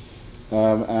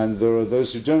 And there are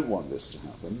those who don't want this to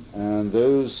happen, and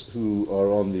those who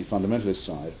are on the fundamentalist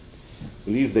side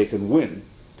believe they can win,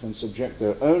 can subject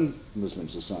their own Muslim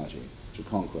society to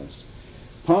conquest,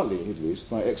 partly at least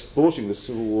by exporting the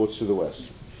civil war to the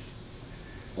West,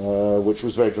 which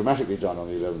was very dramatically done on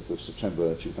the 11th of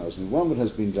September 2001, but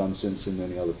has been done since in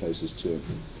many other places too.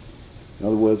 In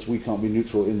other words, we can't be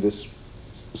neutral in this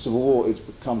civil war. It's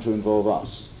come to involve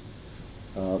us.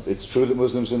 It's true that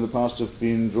Muslims in the past have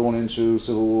been drawn into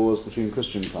civil wars between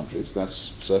Christian countries. That's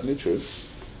certainly true.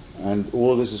 And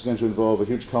all of this is going to involve a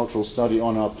huge cultural study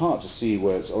on our part to see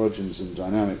where its origins and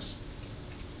dynamics,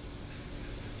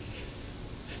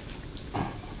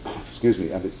 excuse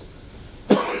me, and its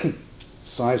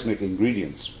seismic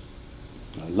ingredients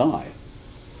lie.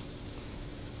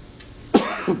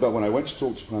 But when I went to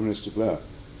talk to Prime Minister Blair,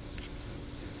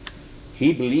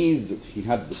 he believed that he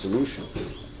had the solution.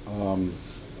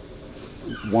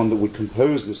 One that would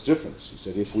compose this difference. He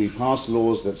said, if we pass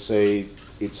laws that say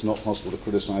it's not possible to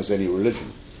criticize any religion,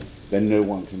 then no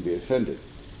one can be offended.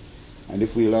 And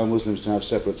if we allow Muslims to have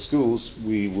separate schools,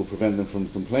 we will prevent them from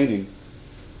complaining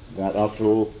that, after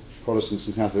all, Protestants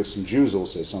and Catholics and Jews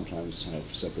also sometimes have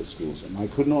separate schools. And I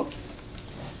could not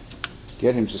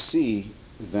get him to see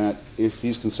that if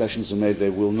these concessions are made,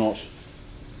 they will not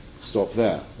stop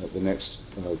there. That the next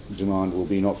demand will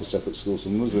be not for separate schools for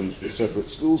Muslims, but separate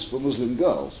schools for Muslim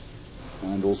girls,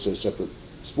 and also separate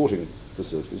sporting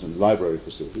facilities and library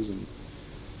facilities, and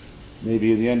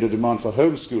maybe in the end a demand for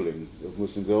homeschooling of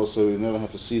Muslim girls, so we'll never have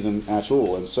to see them at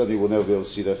all, and certainly we'll never be able to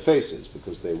see their faces,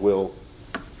 because they will,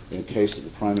 in a case that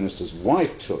the Prime Minister's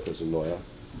wife took as a lawyer,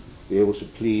 be able to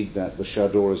plead that the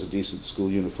chador is a decent school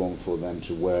uniform for them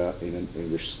to wear in an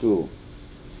English school.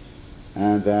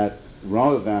 And that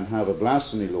rather than have a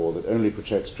blasphemy law that only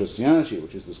protects Christianity,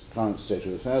 which is the current state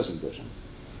of affairs in Britain,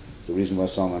 the reason why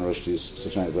Salman Rushdie's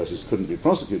satanic verses couldn't be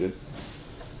prosecuted,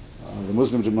 the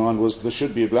Muslim demand was there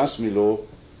should be a blasphemy law,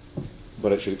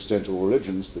 but it should extend to all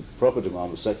religions. The proper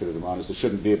demand, the secular demand, is there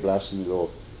shouldn't be a blasphemy law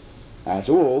at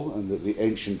all, and that the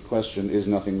ancient question, is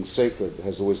nothing sacred,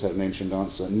 has always had an ancient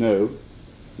answer, no,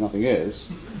 nothing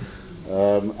is,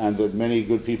 and that many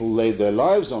good people laid their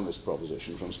lives on this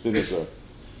proposition from Spinoza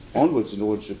onwards in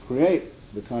order to create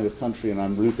the kind of country, and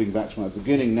I'm looping back to my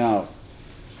beginning now,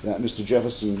 that Mr.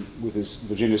 Jefferson, with his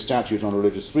Virginia Statute on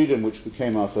Religious Freedom, which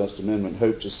became our First Amendment,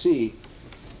 hoped to see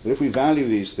that if we value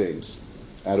these things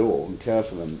at all and care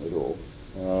for them at all,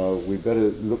 we better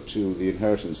look to the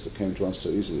inheritance that came to us so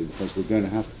easily, because we're going to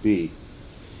have to be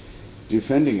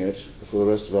defending it for the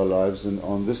rest of our lives, and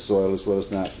on this soil as well as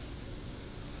that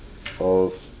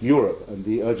of Europe. And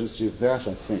the urgency of that,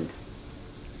 I think,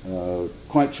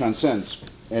 quite transcends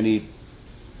any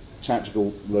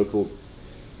tactical, local,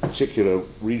 particular,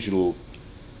 regional,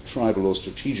 tribal or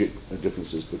strategic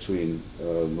differences between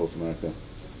North America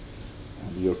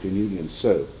and the European Union.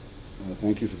 So,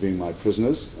 thank you for being my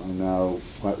prisoners. I'm now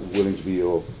quite willing to be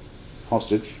your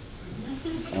hostage,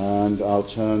 and I'll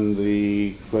turn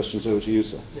the questions over to you,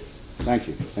 sir. Thank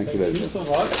you. Thank you, ladies. Thank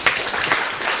you so much.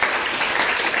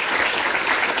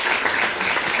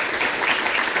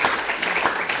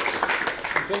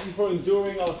 Thank you for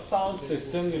enduring our sound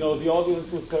system. You know, the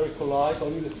audience was very polite.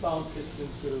 Only the sound system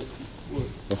sort of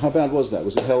was... Well, how bad was that?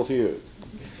 Was it hell for you?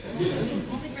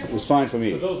 It was fine for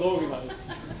me. For those organized.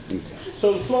 Okay.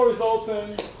 So the floor is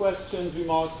open. Questions,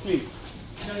 remarks, please.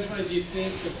 Do you think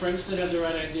the French that have the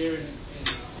right idea in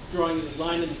drawing this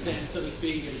line in the sand, so to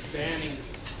speak, and banning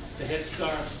the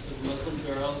headscarves of Muslim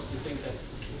girls, do you think that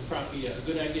it's probably a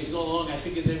good idea? Because all along I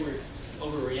figured they were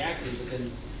overreacting, but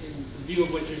then in view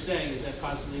of what you're saying, is that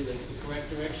possibly the correct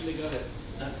direction to go, to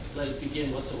not let it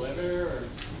begin whatsoever, or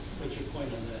what's your point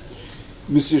on that?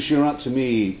 Monsieur Chirac, to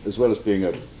me, as well as being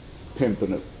a pimp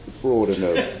and a fraud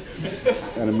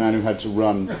and a man who had to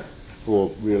run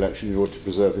for re-election in order to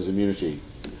preserve his immunity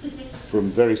from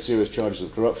very serious charges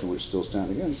of corruption which still stand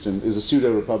against him, is a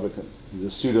pseudo-republican. He's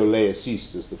a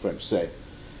pseudo-laiciste, as the French say.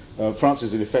 France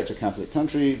is in effect a Catholic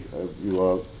country. You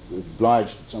are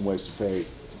obliged in some ways to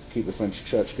keep the French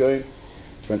church going.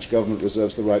 The French government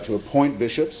reserves the right to appoint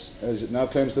bishops, as it now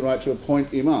claims the right to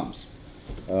appoint imams.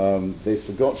 They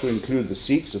forgot to include the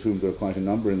Sikhs, of whom there are quite a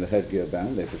number, in the headgear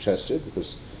ban. They protested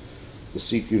because the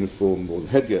Sikh uniform, or the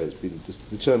headgear, has been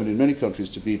determined in many countries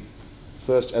to be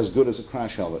first as good as a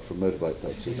crash helmet for motorbike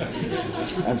purposes,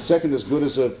 and second as good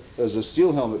as a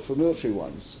steel helmet for military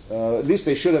ones. At least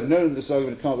they should have known this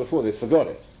argument had come before. They forgot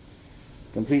it.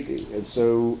 completely.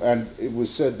 And it was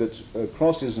said that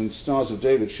crosses and stars of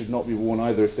David should not be worn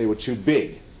either if they were too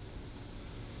big.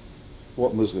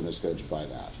 What Muslim is going to buy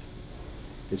that?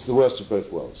 It's the worst of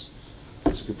both worlds.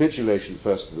 It's a capitulation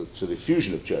first to the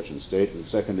fusion of church and state, and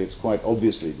secondly, it's quite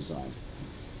obviously designed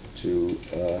to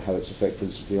have its effect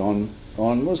principally on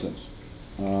Muslims.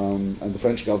 And the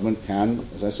French government can,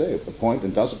 as I say, appoint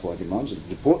and does appoint imams. It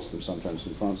deports them sometimes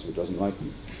from France if it doesn't like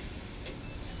them.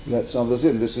 Lets others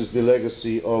in. This is the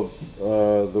legacy of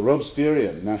the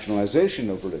Robespierrean nationalization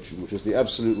of religion, which is the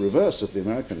absolute reverse of the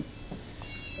American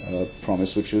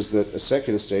promise, which is that a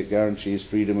secular state guarantees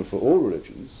freedom for all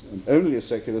religions, and only a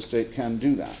secular state can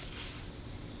do that.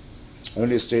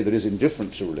 Only a state that is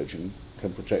indifferent to religion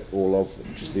can protect all of them,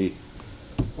 which is the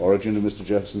origin of Mr.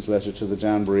 Jefferson's letter to the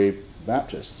Danbury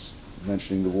Baptists,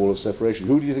 mentioning the wall of separation.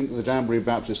 Who do you think the Danbury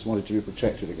Baptists wanted to be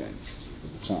protected against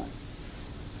at the time?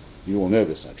 You all know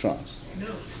this, I trust.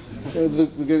 No.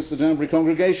 Against the Danbury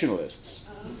Congregationalists,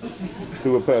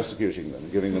 who were persecuting them,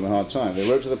 giving them a hard time. They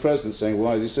wrote to the president saying,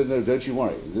 "Why?" He said, "No, don't you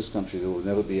worry. In this country there will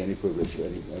never be any privilege for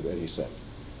any sect.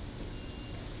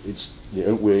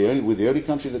 We're the only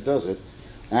country that does it,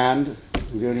 and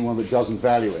we're the only one that doesn't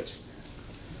value it.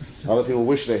 Other people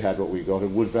wish they had what we got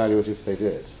and would value it if they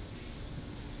did."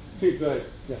 Please go ahead.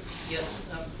 Yes.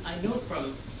 Yes, I know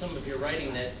from some of your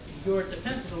writing that your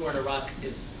defense of the war in Iraq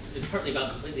is partly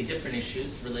about completely different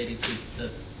issues related to the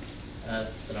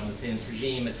Saddam Hussein's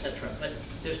regime, etc. But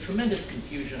there's tremendous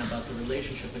confusion about the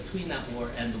relationship between that war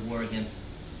and the war against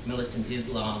militant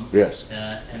Islam. Yes.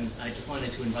 And I just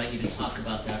wanted to invite you to talk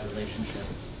about that relationship.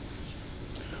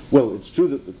 Well, it's true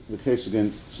that the case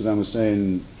against Saddam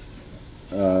Hussein,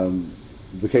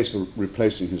 the case for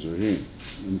replacing his regime,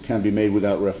 can be made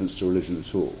without reference to religion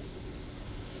at all.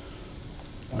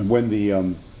 And when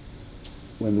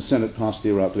the Senate passed the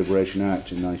Iraq Liberation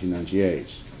Act in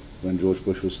 1998, when George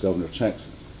Bush was governor of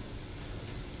Texas,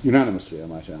 unanimously, I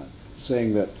might add,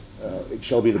 saying that it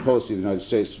shall be the policy of the United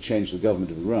States to change the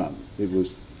government of Iran, it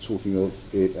was talking of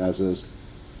it as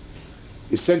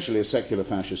essentially a secular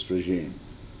fascist regime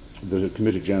that had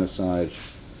committed genocide,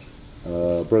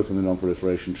 broken the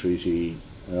Non-Proliferation Treaty,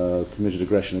 committed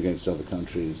aggression against other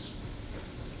countries,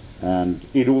 and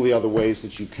in all the other ways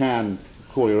that you can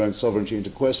call your own sovereignty into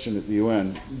question at the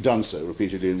UN, done so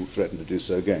repeatedly and threatened to do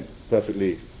so again.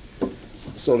 Perfectly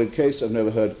solid case. I've never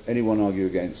heard anyone argue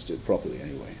against it properly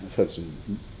anyway. I've heard some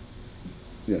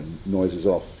noises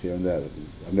off here and there, but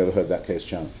I've never heard that case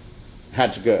challenged.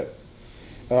 Had to go.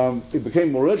 It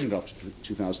became more urgent after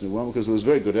 2001 because there was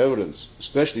very good evidence,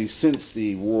 especially since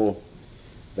the war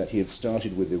that he had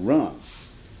started with Iran,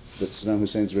 that Saddam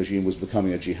Hussein's regime was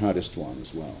becoming a jihadist one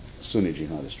as well, a Sunni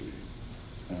jihadist regime.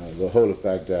 The whole of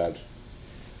Baghdad,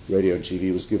 radio and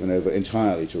TV, was given over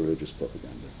entirely to religious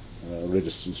propaganda.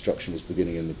 Religious instruction was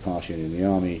beginning in the party and in the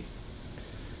army.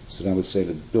 Saddam Hussein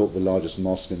had built the largest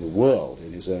mosque in the world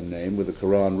in his own name, with the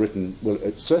Quran written, well,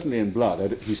 certainly in blood.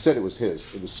 He said it was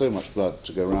his. It was so much blood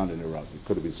to go around in Iraq. It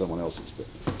could have been someone else's, but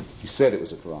he said it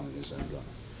was a Quran in his own blood.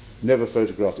 Never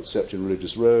photographed except in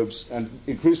religious robes, and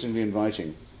increasingly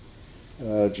inviting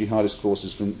jihadist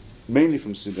forces mainly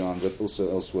from Sudan, but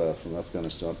also elsewhere, from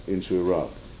Afghanistan, into Iraq,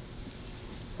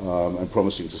 and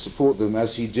promising to support them,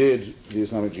 as he did the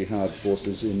Islamic Jihad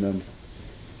forces among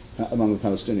the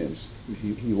Palestinians.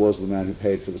 He was the man who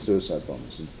paid for the suicide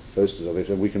bombers and boasted of it,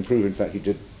 and we can prove, in fact, he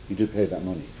did pay that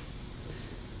money,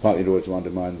 partly in order to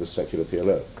undermine the secular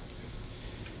PLO.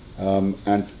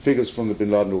 And figures from the Bin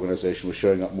Laden organization were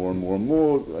showing up more and more and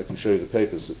more. I can show you the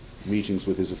papers, meetings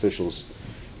with his officials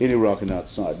in Iraq and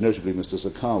outside, notably Mr.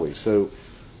 Zarqawi. So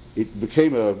it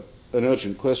became an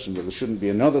urgent question that there shouldn't be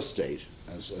another state,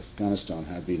 as Afghanistan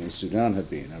had been and Sudan had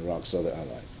been, Iraq's other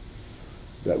ally,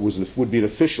 that would be an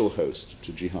official host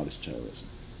to jihadist terrorism.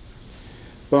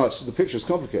 But the picture is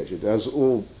complicated, as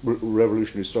all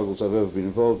revolutionary struggles I've ever been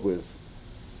involved with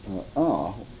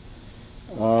are,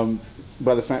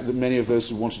 by the fact that many of those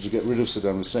who wanted to get rid of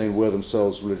Saddam Hussein were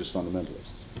themselves religious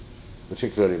fundamentalists,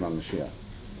 particularly among the Shia.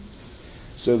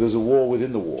 So there's a war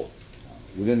within the war.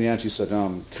 Within the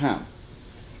anti-Saddam camp,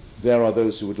 there are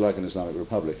those who would like an Islamic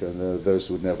Republic, and there are those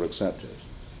who would never accept it.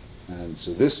 And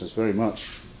so this has very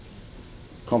much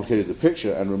complicated the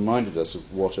picture and reminded us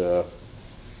of what an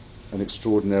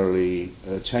extraordinarily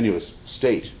tenuous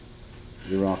state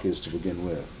Iraq is to begin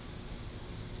with.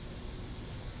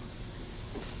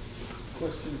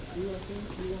 Question 2, I think.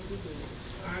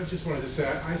 I just wanted to say,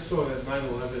 I saw that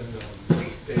 9/11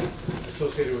 date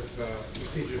associated with the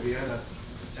siege of Vienna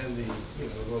and the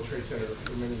World Trade Center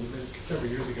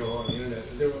several years ago on the internet.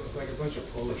 And there were like a bunch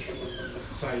of Polish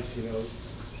sites,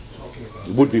 talking about.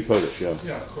 It would be Polish, yeah.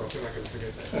 Yeah, of course, you're not going to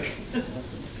forget that.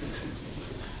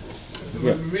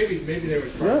 Yeah. Maybe they were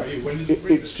inspired by you. When did you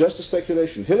print It's just a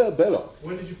speculation. Hilaire Belloc.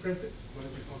 When did you print it? When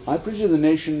did you publish I printed The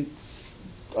Nation,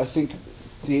 I think,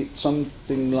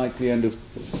 something like the end of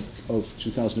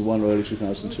 2001 or early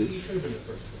 2002. You could have been the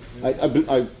first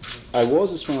one. I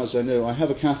was, as far as I know, I have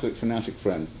a Catholic fanatic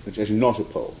friend, which is actually not a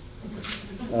Pole,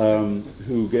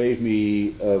 who gave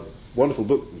me a wonderful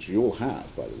book, which you all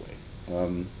have, by the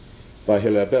way, by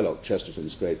Hilaire Belloc,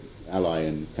 Chesterton's great ally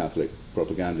in Catholic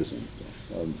propagandism.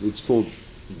 It's called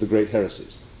The Great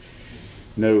Heresies.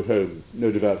 No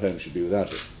devout home should be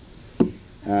without it.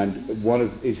 And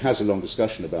it has a long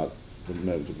discussion about the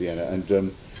moment of Vienna,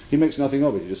 and he makes nothing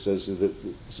of it. He just says that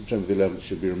September the 11th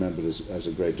should be remembered as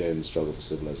a great day in the struggle for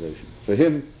civilization. For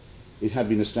him, it had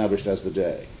been established as the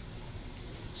day.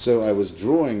 So I was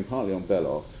drawing partly on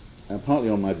Belloc, and partly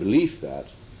on my belief that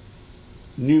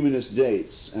numinous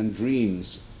dates and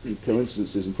dreams, and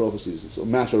coincidences and prophecies sort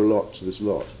of matter a lot to this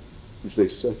lot, which they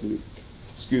certainly,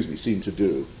 seem to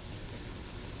do,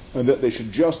 and that they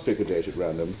should just pick a date at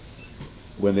random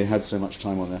when they had so much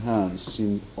time on their hands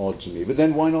seemed odd to me. But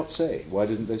then why not say? Why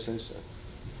didn't they say so?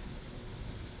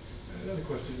 Another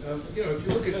question. If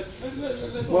you look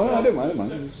at... Well, I don't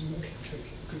mind.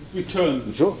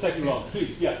 Return Sure. the second round,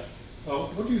 please. Yeah.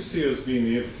 What do you see as being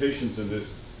the implications in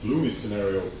this gloomy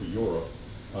scenario for Europe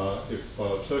if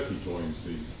Turkey joins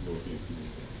the European community?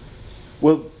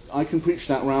 Well, I can preach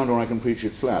that round or I can preach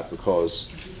it flat, because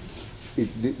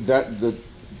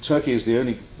Turkey is the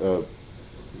only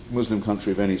Muslim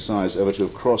country of any size ever to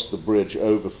have crossed the bridge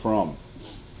over from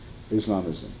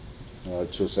Islamism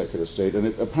to a secular state, and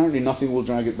apparently nothing will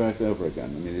drag it back over again.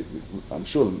 I mean, I'm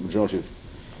sure the majority of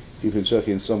people in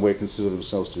Turkey in some way consider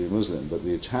themselves to be Muslim, but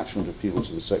the attachment of people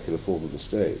to the secular form of the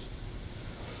state,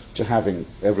 to having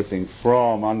everything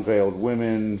from unveiled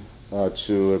women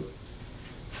to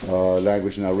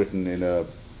language now written in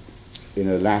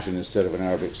a Latin instead of an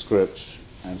Arabic script,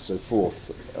 and so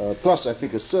forth. Plus, I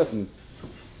think a certain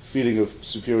feeling of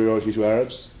superiority to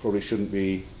Arabs probably shouldn't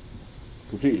be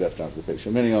completely left out of the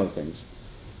picture. Many other things.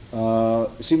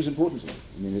 It seems important to me.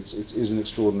 I mean, it is an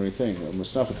extraordinary thing.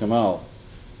 Mustafa Kemal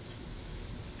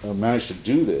managed to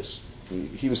do this.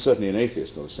 He was certainly an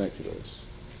atheist, not a secularist.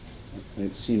 And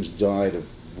it seems died of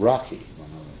Raki,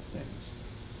 among other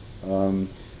things.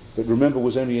 But remember,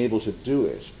 was only able to do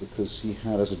it because he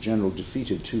had, as a general,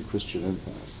 defeated 2 Christian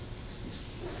empires.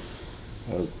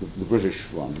 The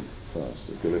British one first,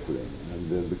 at Gallipoli, and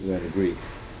then the Greek,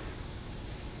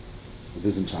 the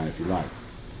Byzantine, if you like,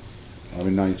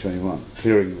 in 1921,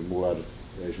 clearing them all out of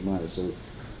Asia Minor. So,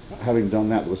 having done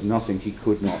that, there was nothing he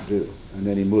could not do, and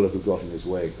any mullah who got in his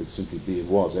way could simply be and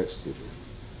was executed.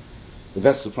 But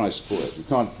that's the price for it.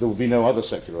 There will be no other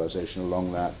secularization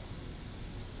along that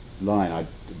line, I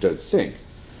don't think.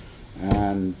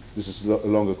 And this is a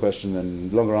longer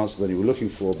answer than you were looking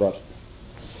for, but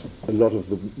a lot of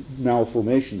the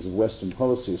malformations of Western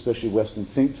policy, especially Western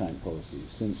think tank policy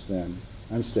since then,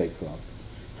 and statecraft,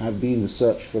 have been the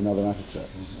search for another Ataturk,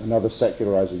 another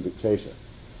secularizing dictator.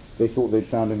 They thought they'd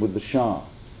found him with the Shah.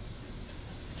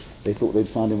 They thought they'd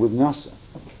found him with Nasser.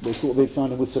 They thought they'd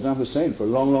found him with Saddam Hussein for a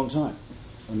long, long time.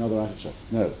 Another Ataturk.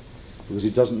 No, because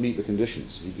he doesn't meet the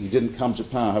conditions. He didn't come to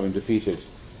power having defeated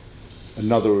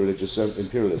another religious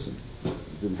imperialism. He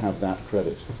didn't have that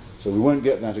credit. So we won't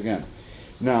get that again.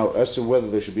 Now, as to whether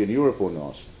there should be in Europe or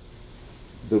not,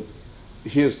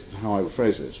 here's how I would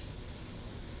phrase it.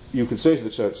 You could say to the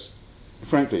Turks,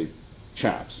 frankly,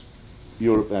 chaps,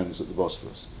 Europe ends at the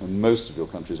Bosphorus, and most of your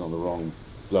country's on the wrong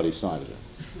bloody side of it.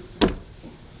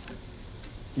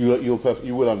 You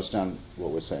will understand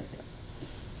what we're saying here.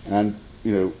 And,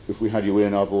 if we had you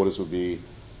in, our borders would be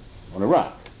on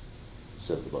Iraq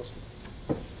instead of the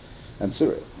Bosphorus, and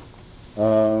Syria.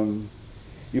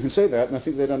 You can say that, and I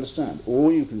think they'd understand.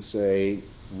 Or you can say,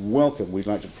 welcome, we'd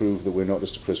like to prove that we're not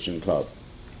just a Christian club.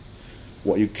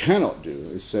 What you cannot do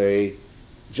is say,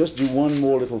 just do one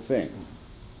more little thing.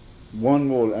 One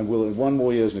more, and in one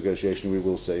more year's negotiation we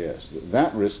will say yes.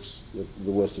 That risks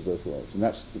the worst of both worlds, and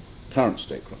that's the current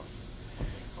statecraft.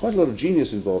 Quite a lot of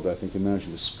genius involved, I think, in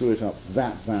managing to screw it up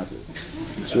that badly,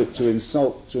 to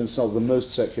insult the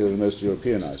most secular, the most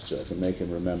Europeanized Turk, and make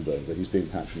him remember that he's being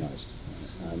patronized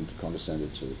and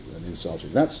condescended to and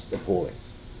insulted. That's appalling.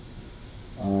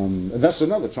 And that's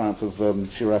another triumph of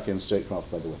Chiracian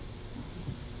statecraft, by the way.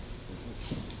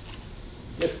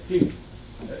 Yes, please.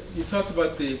 You talked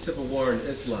about the civil war in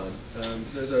Islam.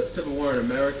 There's a civil war in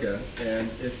America, and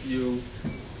if you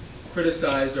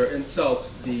criticize or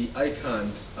insult the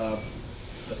icons of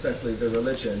essentially the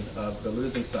religion of the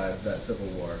losing side of that civil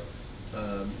war,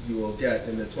 you will get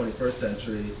in the 21st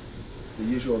century the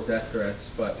usual death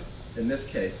threats, but in this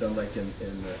case, unlike in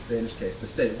the Danish case, the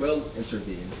state will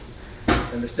intervene,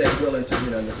 and the state will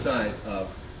intervene on the side of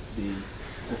the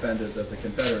defenders of the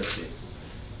Confederacy.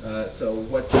 So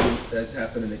what has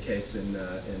happened in the case in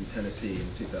Tennessee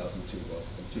in 2002, well,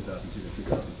 from 2002 to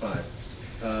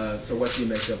 2005. So what do you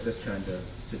make of this kind of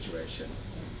situation?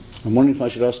 I'm wondering if I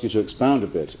should ask you to expound a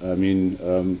bit. I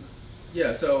mean...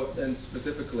 Yeah, so, and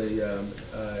specifically,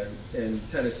 in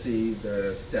Tennessee, there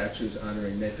are statues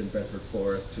honoring Nathan Bedford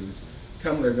Forrest, who's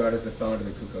commonly regarded as the founder of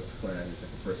the Ku Klux Klan. He's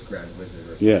like the first Grand Wizard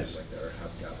or something yes. like that, or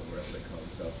Hobgoblin, whatever they call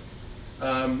themselves.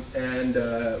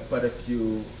 But if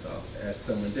you, as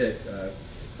someone did,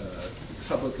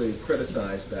 publicly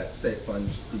criticize that state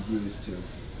funds be used to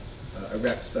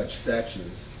erect such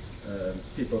statues,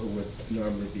 people who would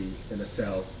normally be in a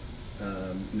cell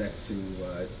next to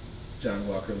John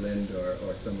Walker Lind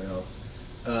or someone else,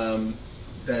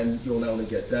 then you'll not only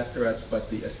get death threats, but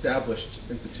the established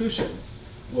institutions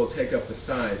will take up the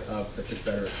side of the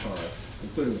Confederate cause,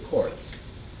 including the courts.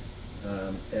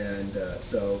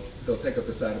 So they'll take up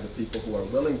the side of the people who are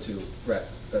willing to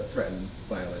threaten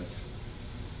violence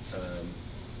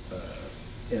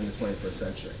in the 21st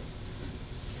century.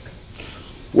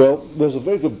 Well, there's a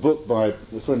very good book by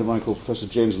a friend of mine called Professor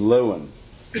James Lowen,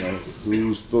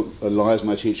 whose book, Lies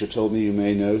My Teacher Told Me, you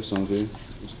may know, some of you.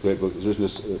 It's a great book. It's written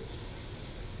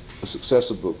a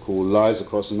successor book called Lies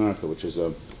Across America, which is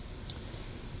a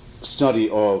study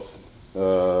of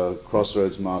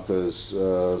crossroads markers,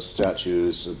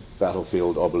 statues,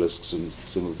 battlefield obelisks, and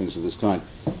similar things of this kind.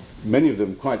 Many of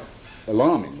them quite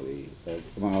alarmingly,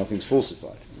 among other things,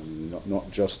 falsified. I mean,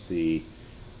 not just the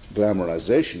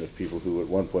glamorization of people who were at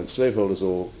one point slaveholders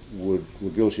or were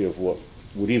guilty of what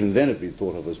would even then have been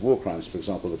thought of as war crimes. For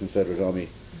example, the Confederate Army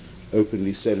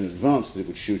openly said in advance that it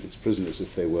would shoot its prisoners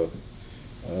if they were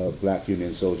black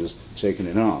Union soldiers taken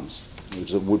in arms,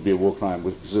 which would be a war crime,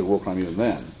 considered a war crime even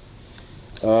then.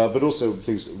 But also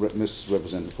things that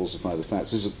misrepresent and falsify the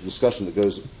facts. This is a discussion that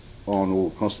goes on all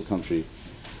across the country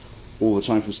all the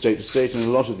time from state to state, and a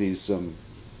lot of these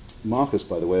markers,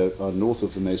 by the way, are north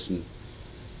of the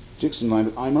Mason-Dixon line,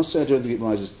 but I must say I don't think it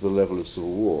rises to the level of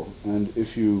civil war. And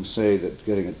if you say that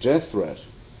getting a death threat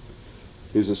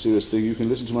is a serious thing, you can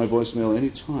listen to my voicemail any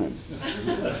time.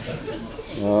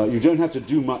 You don't have to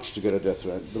do much to get a death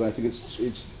threat, but I think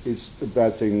it's a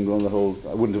bad thing on the whole.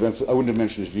 I wouldn't have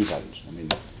mentioned it if you hadn't. I mean,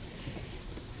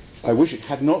 I wish it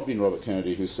had not been Robert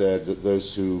Kennedy who said that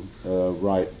those who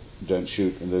write don't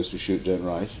shoot and those who shoot don't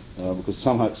write, because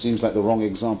somehow it seems like the wrong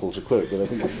example to quote. But I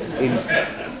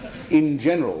think in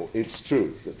general, it's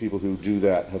true that people who do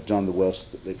that have done the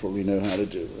worst that they probably know how to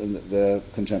do, and that they're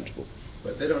contemptible.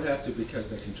 But they don't have to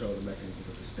because they control the mechanism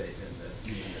of the state and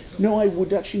the union. No, I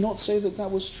would actually not say that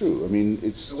that was true. I mean,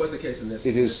 it was the case in this.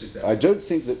 It is. I don't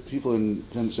think that people in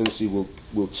Tennessee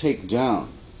will take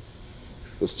down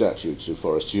the statue to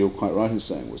Forrest. You're quite right in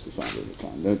saying was the founder of the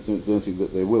Klan. Don't think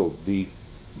that they will.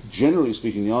 Generally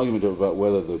speaking, the argument about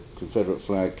whether the Confederate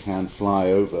flag can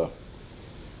fly over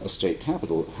a state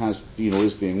capital has been or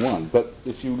is being won. But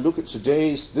if you look at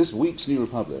this week's New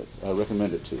Republic, I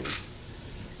recommend it to you.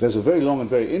 There's a very long and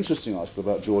very interesting article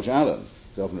about George Allen,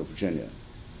 governor of Virginia,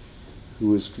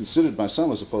 who is considered by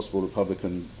some as a possible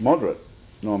Republican moderate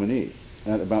nominee,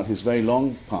 and about his very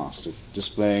long past of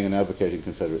displaying and advocating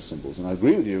Confederate symbols. And I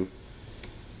agree with you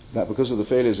that because of the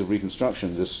failures of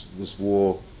Reconstruction, this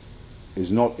war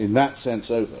is not in that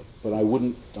sense over. But I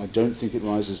don't think it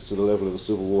rises to the level of a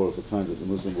civil war of the kind that the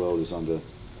Muslim world is undergoing.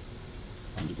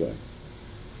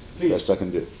 Please. Best I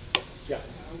can do. Yeah.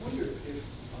 I wonder if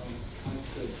I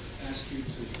could ask you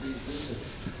to revisit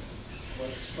what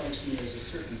strikes me as a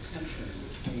certain tension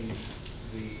between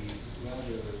the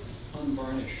rather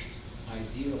unvarnished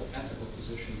ideal ethical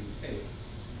position you take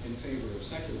in favor of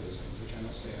secularism, which I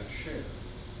must say I share,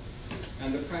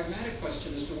 and the pragmatic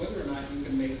question as to whether or not you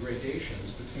can make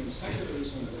gradations between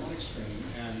secularism at one extreme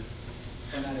and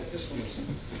fanatic Islamism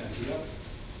at the other.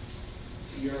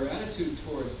 Your attitude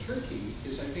toward Turkey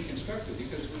is, I think, instructive,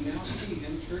 because we now see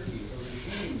in Turkey a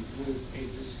regime with a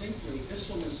distinctly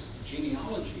Islamist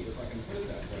genealogy, if I can put it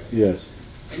that way. Yes.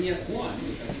 And yet one,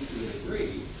 which I think you would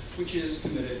agree, which is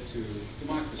committed to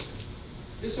democracy.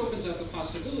 This opens up the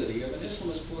possibility of an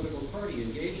Islamist political party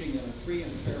engaging in a free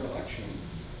and fair election,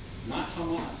 not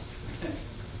Hamas,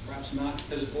 perhaps not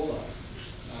Hezbollah.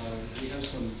 We have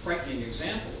some frightening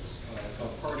examples of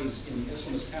parties in the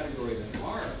Islamist category that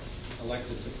are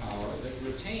elected to power that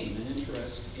retain an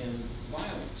interest in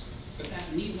violence. But that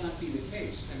need not be the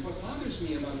case. And what bothers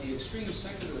me about the extreme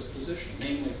secularist position,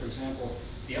 namely, for example,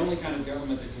 the only kind of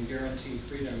government that can guarantee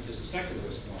freedom is a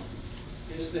secularist one,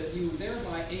 is that you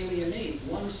thereby alienate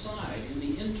one side in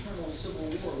the internal civil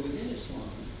war within Islam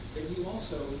that you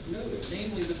also noted,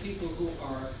 namely the people who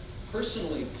are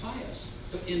personally pious,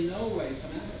 but in no way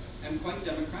fanatic, and quite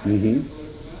democratic in their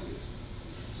political values.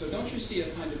 So don't you see a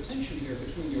kind of tension here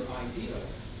between your ideal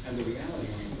and the reality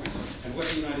on the ground, and what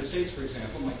the United States, for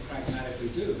example, might pragmatically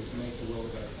do to make the world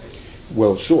a better place?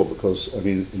 Well, sure, because, I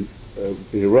mean,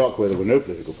 in Iraq, where there were no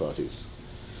political parties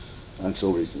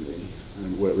until recently,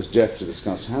 and where it was death to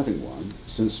discuss having one,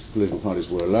 since political parties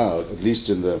were allowed, at least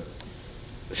in the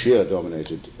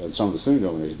Shia-dominated and some of the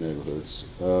Sunni-dominated neighborhoods,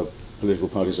 political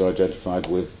parties are identified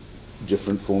with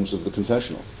different forms of the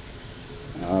confessional.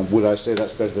 Would I say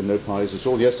that's better than no parties at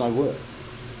all? Yes, I would.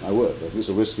 I would. I think it's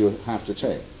a risk you have to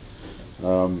take.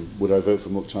 Would I vote for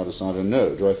Muqtada Sadr?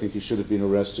 No. Do I think he should have been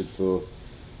arrested for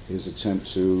his attempt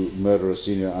to murder a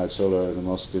senior Ayatollah in a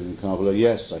mosque in Kabul?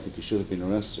 Yes, I think he should have been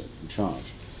arrested and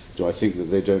charged. Do I think that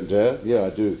they don't dare? Yeah, I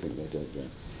do think they don't dare.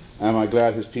 Am I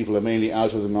glad his people are mainly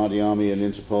out of the Mahdi army and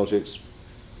into politics?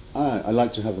 I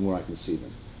like to have them where I can see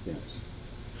them, yes.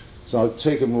 So I'll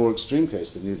take a more extreme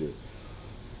case than you do.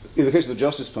 In the case of the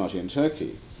Justice Party in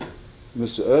Turkey,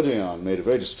 Mr. Erdogan made a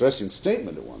very distressing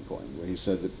statement at one point where he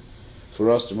said that for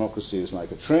us democracy is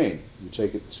like a train. You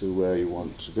take it to where you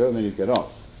want to go and then you get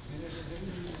off.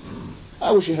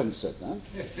 I wish he hadn't said that.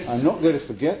 I'm not going to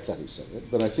forget that he said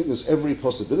it, but I think there's every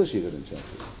possibility that in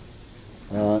Turkey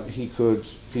he could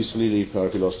peacefully leave power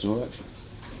if he lost an election.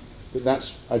 But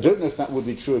I don't know if that would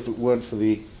be true if it weren't for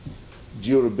the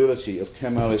durability of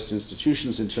Kemalist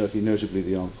institutions in Turkey, notably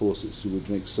the armed forces, who would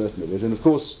make certain of it. And of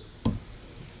course,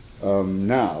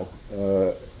 now,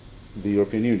 the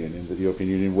European Union, in that the European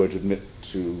Union won't admit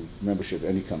to membership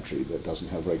any country that doesn't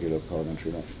have regular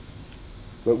parliamentary elections.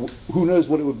 But who knows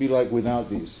what it would be like without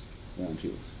these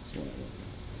guarantees? That's what I want.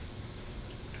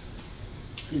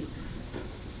 Please.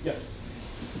 Yeah.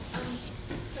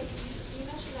 So you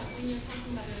mentioned that when you're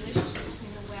talking about the relationship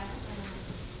between the West and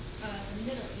the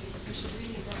Middle East, you should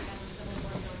really look at the civil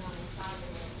war going on inside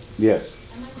the Middle East. Yes.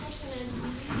 And my question is, do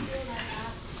you feel that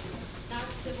that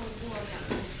civil war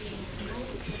that we're seeing is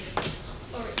mostly,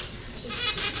 or I should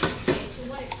say,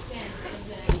 to what extent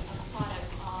is it a product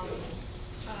of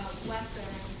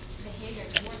Western behavior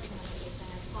towards the Middle East and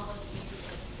its policies,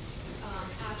 its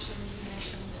actions? You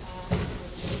mentioned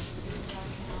the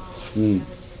Suez Canal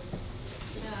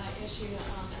issue,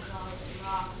 as well as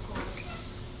Iraq, of course.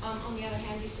 On the other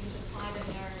hand, you seem to imply that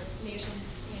there are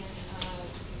nations in,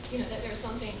 that there's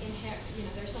something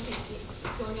there's something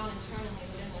going on internally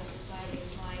within those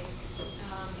societies, like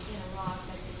in Iraq,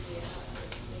 that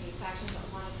the factions that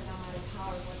wanted Saddam out of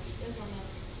power were the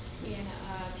Islamists. In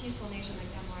a peaceful nation like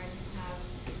Denmark, you have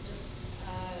just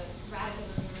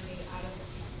radicalism really out of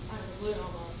the blue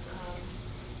almost.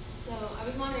 So I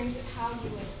was wondering how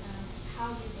you would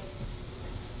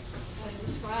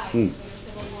describe the sort of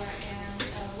civil war, and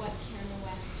what can the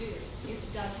West do if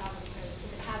it does have,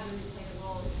 if it has really played a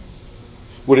role against.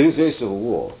 Well, it is a civil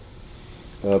war,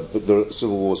 but there are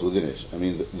civil wars within it. I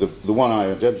mean, the one I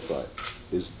identify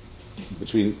is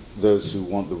between those who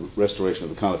want the restoration of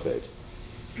the caliphate,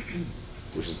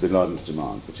 which is bin Laden's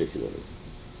demand particularly.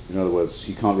 In other words,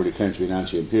 he can't really claim to be an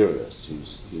anti-imperialist.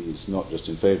 He's not just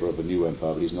in favor of a new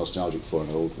empire, but he's nostalgic for an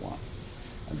old one.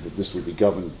 And that this would be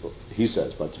governed, he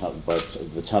says, by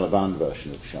the Taliban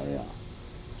version of Sharia.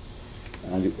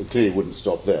 And it clearly wouldn't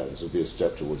stop there. This would be a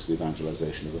step towards the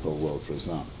evangelization of the whole world for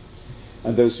Islam.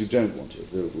 And those who don't want it,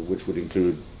 which would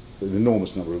include an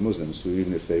enormous number of Muslims who,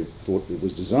 even if they thought it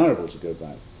was desirable to go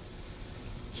back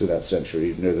to that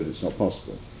century, know that it's not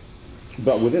possible.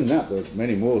 But within that, there are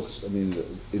many more. I mean,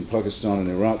 in Pakistan and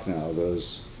Iraq now,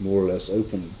 there's more or less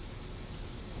open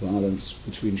violence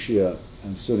between Shia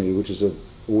and Sunni, which is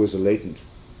always a latent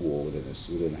war within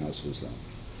the House of Islam.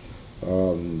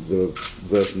 There are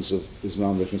versions of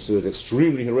Islam that are considered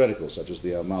extremely heretical, such as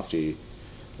the Al-Mahdi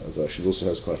version. It also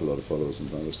has quite a lot of followers in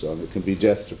Pakistan. It can be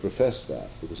death to profess that,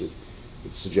 because it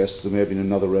suggests there may have been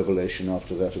another revelation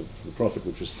after that of the Prophet,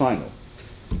 which was final,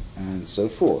 and so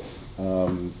forth.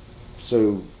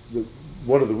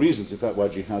 One of the reasons, in fact, why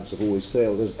jihads have always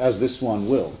failed, as this one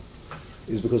will,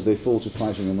 is because they fall to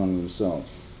fighting among themselves.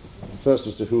 First,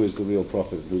 as to who is the real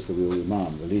prophet, who is the real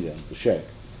imam, the leader, the sheikh,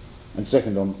 and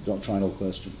second, on doctrinal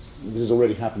questions. This is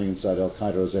already happening inside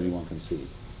Al-Qaeda, as anyone can see.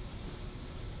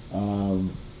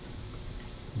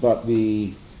 But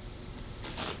the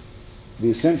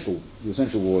essential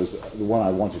war is the one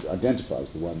I wanted to identify,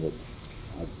 is the one that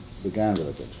I began with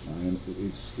identifying.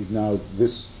 And now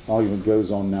this argument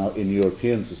goes on now in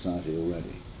European society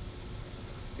already.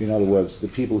 In other words, the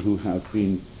people who have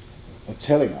been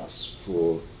telling us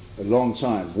for a long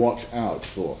time, watch out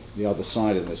for the other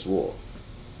side in this war.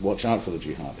 Watch out for the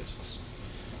jihadists.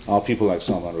 Are people like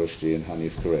Salman Rushdie and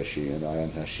Hanif Qureshi and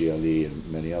Ayan Hashi Ali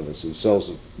and many others, themselves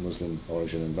of Muslim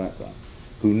origin and background,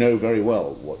 who know very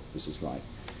well what this is like,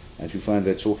 and who find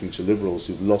they're talking to liberals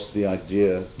who've lost the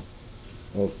idea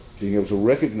of being able to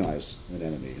recognize an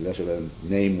enemy, let alone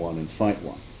name one and fight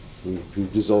one,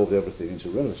 who've dissolved everything into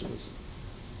relativism.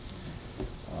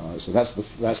 So that's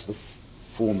the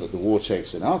form that the war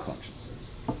takes in our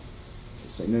consciousness. They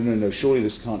say, no, surely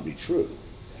this can't be true.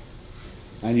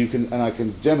 And I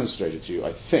can demonstrate it to you.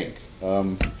 I think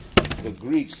the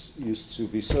Greeks used to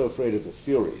be so afraid of the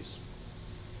Furies,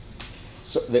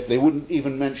 so that they wouldn't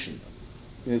even mention them.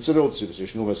 It's an old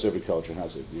superstition. Almost every culture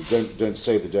has it. You don't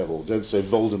say the devil. Don't say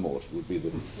Voldemort would be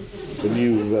the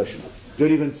new version.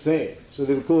 Don't even say it. So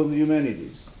they would call them the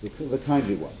Eumenides, the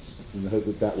kindly ones, in the hope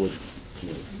that would.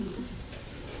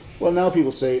 Well, now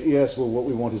people say, yes, well, what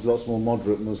we want is lots more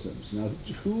moderate Muslims. Now,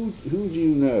 who do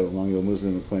you know among your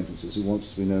Muslim acquaintances who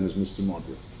wants to be known as Mr.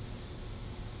 Moderate?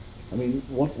 I mean,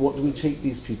 what do we take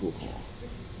these people for?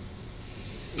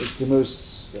 It's the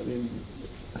most,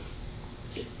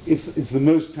 it's the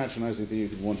most patronizing thing you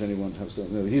could want anyone to have said.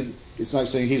 No, it's like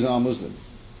saying he's our Muslim.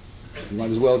 You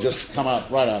might as well just come out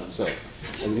right out and say it.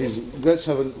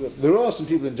 There are some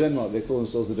people in Denmark, they call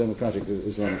themselves the Democratic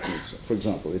Islamic Groups, for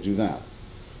example, they do that.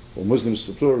 Or Muslims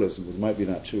for pluralism, it might be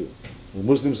that too. Or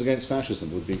Muslims against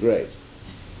fascism would be great.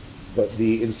 But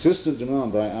the insistent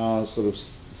demand by our sort of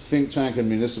think tank and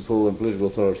municipal and political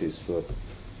authorities for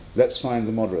let's find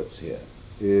the moderates here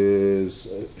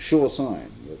is a sure sign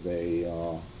that they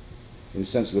are, in a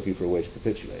sense, looking for a way to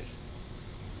capitulate.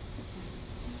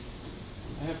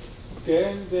 I have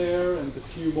Dan there and a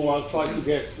few more. I'll try to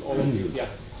get all of you. Yeah.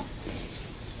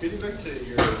 Getting back to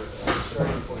your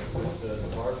starting point with the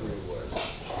Barbary Wars,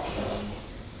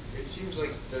 it seems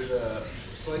like there's a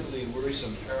slightly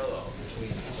worrisome parallel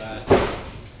between that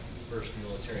first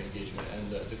military engagement and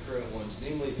the current ones,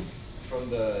 namely from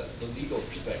the legal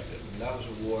perspective. And that was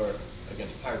a war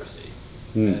against piracy.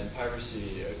 And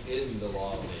piracy in the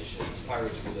law of nations,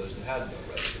 pirates were those that had no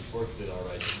rights and forfeited all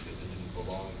rights because they didn't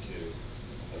belong to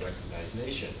a recognized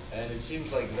nation. And it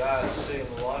seems like that same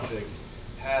logic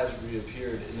has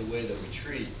reappeared in the way that we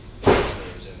treat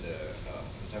prisoners in the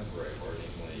contemporary war,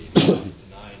 namely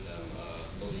denying them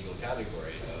the legal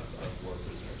category of war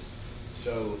prisoners.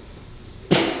 So,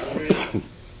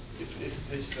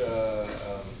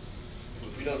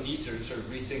 if we don't need to sort of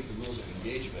rethink the rules of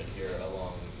engagement here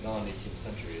along non-18th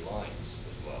century lines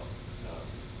as well,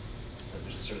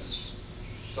 there's a sort of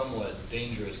somewhat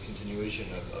dangerous continuation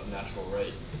of natural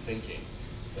right thinking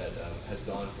that has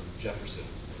gone from Jefferson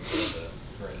to the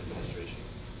current administration.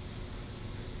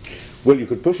 Well, you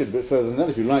could push it a bit further than that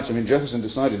if you liked. I mean, Jefferson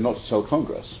decided not to tell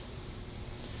Congress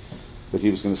that he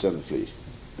was going to send the fleet.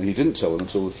 And he didn't tell them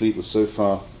until the fleet was so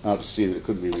far out to sea that it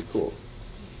couldn't be recalled.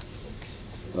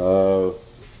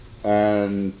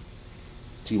 And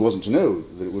he wasn't to know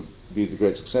that it would be the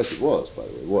great success it was, by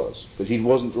the way, it was. But he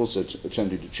wasn't also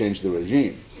attempting to change the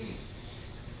regime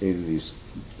in these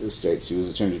states. He was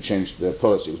attempting to change their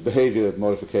policy. It was behavior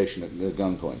modification at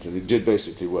gunpoint, and it did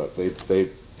basically work. They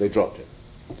dropped it.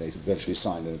 They eventually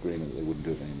signed an agreement that they wouldn't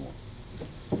do it anymore.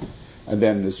 And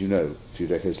then, as you know, a few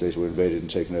decades later, were invaded and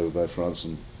taken over by France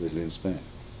and Italy and Spain.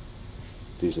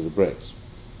 These are the breaks.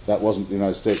 That wasn't the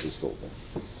United States' fault then.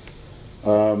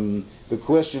 The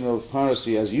question of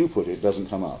piracy, as you put it, doesn't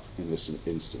come up in this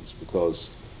instance,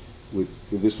 because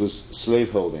this was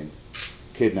slaveholding,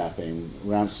 kidnapping,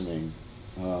 ransoming,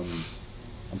 and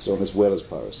so on, as well as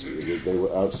piracy. They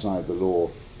were outside the law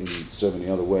in so many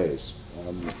other ways.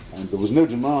 And there was no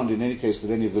demand in any case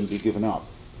that any of them be given up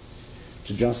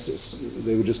to justice.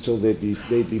 They were just told they'd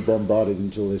be bombarded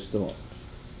until they stopped.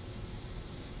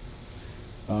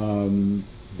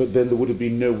 But then there would have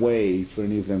been no way for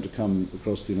any of them to come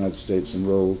across the United States and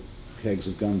roll kegs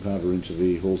of gunpowder into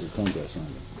the halls of Congress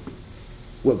either.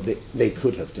 Well, they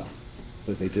could have done,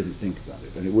 but they didn't think about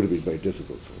it, and it would have been very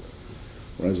difficult for them.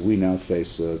 Whereas we now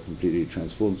face a completely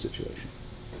transformed situation,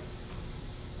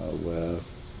 where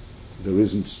there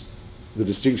isn't the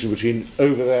distinction between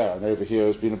over there and over here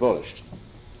has been abolished,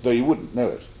 though you wouldn't know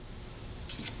it.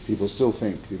 People still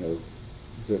think,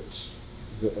 that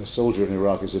a soldier in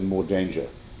Iraq is in more danger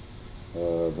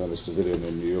than a civilian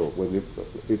in New York, when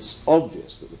it's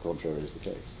obvious that the contrary is the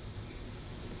case.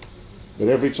 But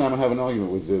every time I have an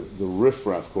argument with the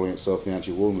riffraff calling itself the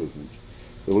anti-war movement,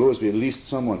 there will always be at least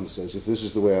someone who says, if this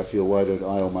is the way I feel, why don't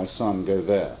I or my son go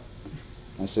there?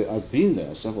 I say, I've been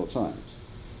there several times,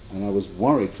 and I was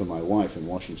worried for my wife in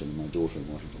Washington and my daughter in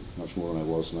Washington, much more than I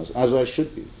was, as I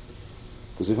should be,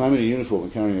 Because if I'm in a uniform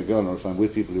and carrying a gun, or if I'm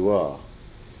with people who are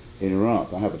in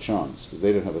Iraq, I have a chance, but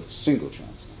they don't have a single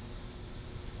chance.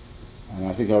 And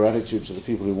I think our attitude to the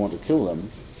people who want to kill them,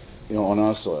 on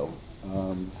our soil,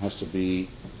 has to be,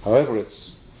 however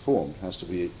it's formed, has to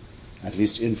be at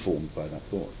least informed by that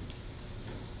thought.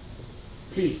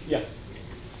 Please, yeah. You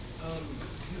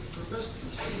professed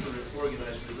contempt for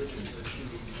organized religions, that you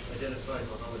identified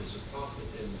Muhammad as a prophet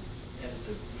and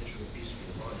the mission of peace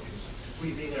be upon him. Were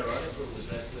you being ironic, or was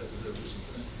there a reason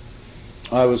for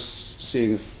that? I was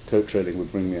seeing if coat trailing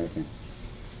would bring me anything.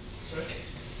 Sorry?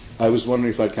 I was wondering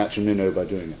if I'd catch a minnow by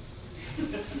doing it.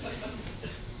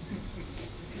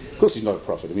 Of course he's not a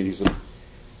prophet. I mean, he's an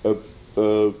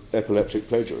epileptic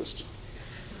plagiarist.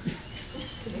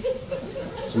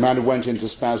 It's a man who went into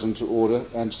spasm to order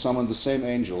and summoned the same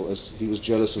angel as he was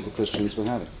jealous of the Christians for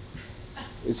having.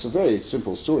 It's a very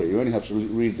simple story. You only have to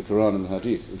read the Quran and the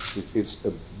Hadith. It's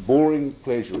a boring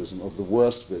plagiarism of the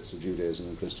worst bits of Judaism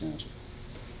and Christianity.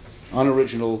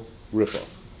 Unoriginal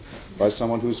rip-off by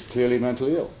someone who's clearly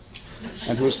mentally ill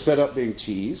and who was fed up being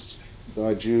teased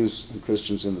by Jews and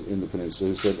Christians in the peninsula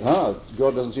who said,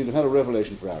 God doesn't seem to have had a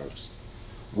revelation for Arabs.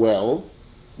 Well,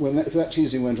 if that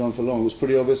teasing went on for long, it was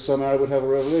pretty obvious some Arab would have a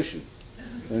revelation.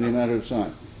 Only a matter of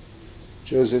time.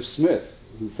 Joseph Smith,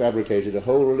 who fabricated a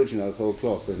whole religion out of whole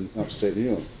cloth in upstate New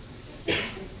York,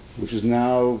 which is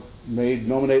now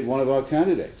nominate one of our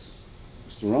candidates,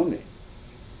 Mr. Romney,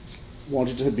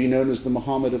 wanted to be known as the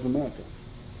Muhammad of America.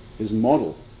 His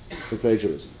model for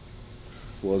plagiarism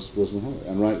was Muhammad,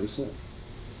 and rightly so.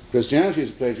 Christianity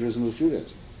is a plagiarism of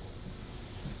Judaism.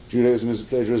 Judaism is a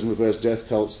plagiarism of various death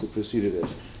cults that preceded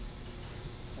it,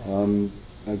 and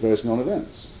various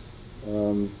non-events.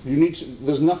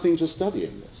 There's nothing to study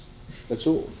in this. That's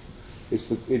all.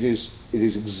 It is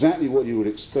exactly what you would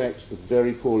expect a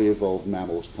very poorly evolved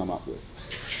mammal to come up with,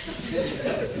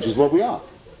 which is what we are.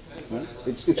 Right?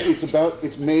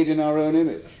 It's made in our own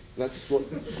image. That's what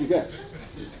you get.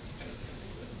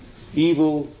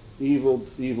 Evil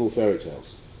fairy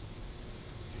tales,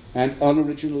 and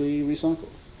unoriginally recycled.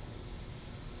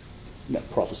 No,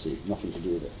 prophecy, nothing to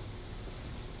do with it.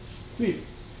 Please.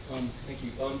 Thank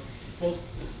you. Well,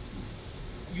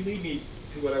 you lead me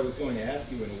to what I was going to ask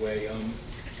you in a way.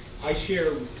 I share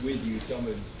with you some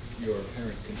of your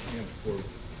apparent contempt for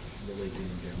religion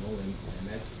in general, and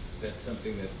that's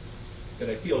something that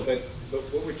I feel. But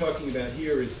what we're talking about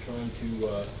here is trying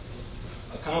to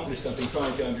accomplish something,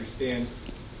 trying to understand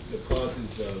the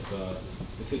causes of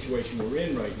the situation we're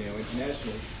in right now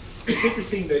internationally. It's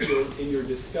interesting that in your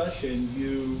discussion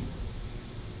you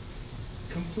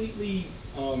completely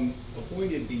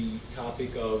avoided the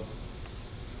topic of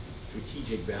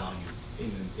strategic value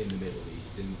in the Middle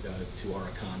East and to our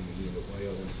economy and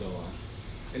oil and so on,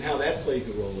 and how that plays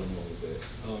a role in all of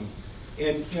this.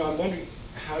 And I'm wondering,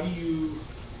 how do you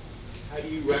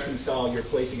reconcile your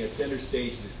placing at center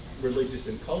stage this religious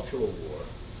and cultural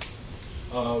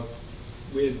war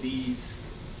with these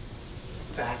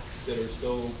facts that are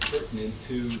so pertinent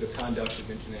to the conduct of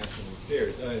international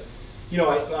affairs?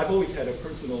 I've always had a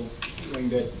personal feeling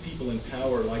that people in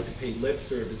power like to pay lip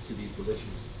service to these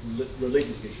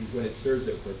religious issues when it serves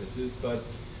their purposes, but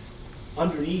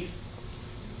underneath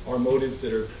are motives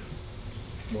that are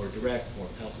more direct, more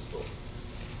palpable.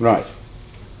 Right.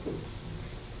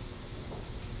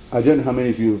 I don't know how many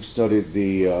of you have studied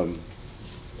the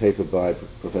paper by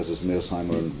Professors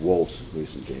Mearsheimer and Walt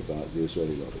recently about the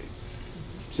Israeli lobby.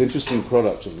 It's an interesting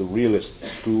product of the realist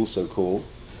school, so-called,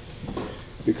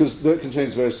 because though it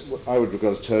contains various, what I would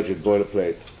regard as turgid,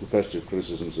 boilerplate, repetitive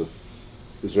criticisms of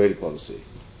Israeli policy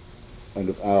and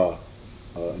of our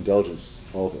indulgence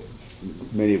of it,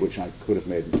 many of which I could have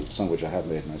made, some of which I have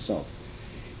made myself.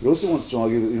 It also wants to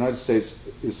argue that the United States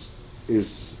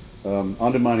is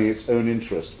undermining its own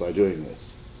interest by doing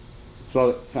this. It's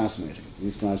rather fascinating.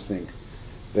 These guys think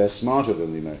they're smarter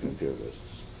than the American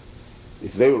imperialists.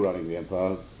 If they were running the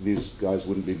empire, these guys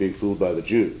wouldn't be being fooled by the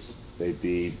Jews. They'd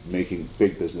be making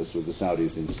big business with the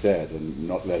Saudis instead and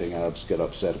not letting Arabs get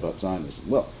upset about Zionism.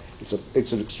 Well, it's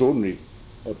an extraordinary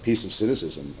piece of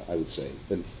cynicism, I would say,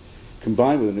 and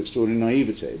combined with an extraordinary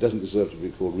naivete. It doesn't deserve to be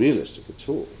called realistic at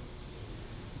all.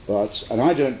 And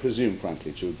I don't presume,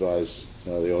 frankly, to advise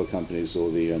the oil companies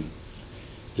or the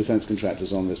defense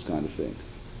contractors on this kind of thing.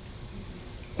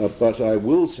 But I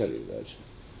will tell you that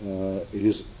it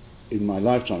is, in my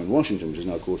lifetime in Washington, which is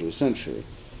now a quarter of a century,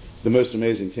 the most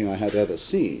amazing thing I had ever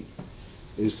seen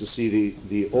is to see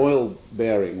the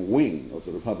oil-bearing wing of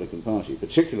the Republican Party,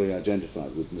 particularly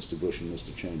identified with Mr. Bush and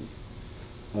Mr. Cheney,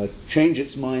 change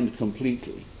its mind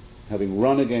completely, having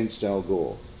run against Al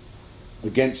Gore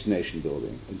against nation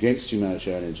building, against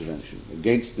humanitarian intervention,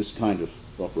 against this kind of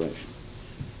operation,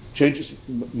 change its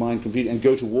mind completely and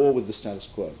go to war with the status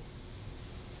quo,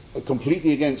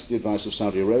 completely against the advice of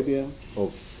Saudi Arabia,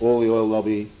 of all the oil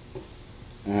lobby,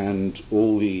 and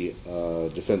all the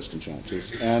defense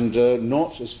contractors, and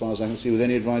not, as far as I can see, with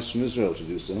any advice from Israel to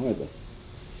do so either.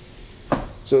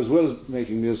 So as well as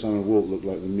making Mirza and Walt look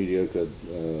like the mediocre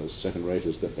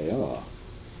second-raters that they are,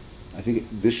 I think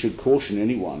this should caution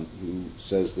anyone who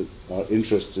says that our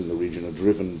interests in the region are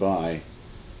driven by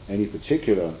any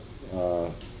particular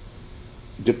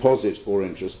deposit or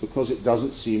interest, because it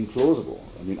doesn't seem plausible.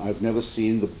 I mean, I've never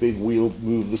seen the big wheel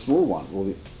move the small one,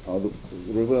 or the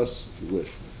reverse, if you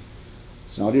wish.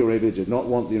 Saudi Arabia did not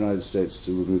want the United States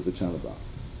to remove the Taliban.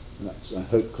 And that's, I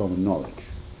hope, common knowledge.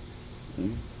 Okay?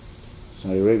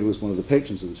 Saudi Arabia was one of the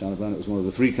patrons of the Taliban. It was one of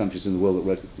the 3 countries in the world that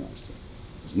recognized it.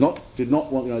 Did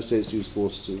not want the United States to use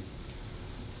force to.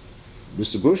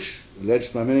 Mr. Bush,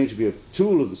 alleged by many to be a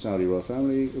tool of the Saudi royal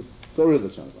family, got rid of the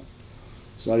Taliban.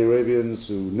 Saudi Arabians,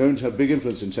 who are known to have big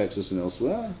influence in Texas and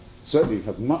elsewhere, certainly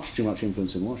have much too much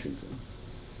influence in Washington,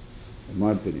 in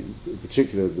my opinion. In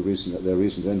particular, their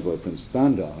recent envoy, Prince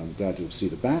Bandar, I'm glad to see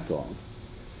the back of,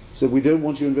 said, we don't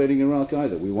want you invading Iraq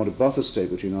either. We want a buffer state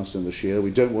between us and the Shia.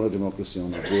 We don't want a democracy on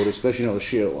that border, especially not a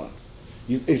Shia one.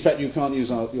 In fact, you can't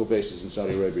use your bases in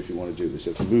Saudi Arabia if you want to do this.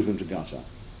 You have to move them to Qatar.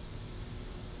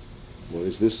 Well,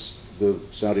 is this the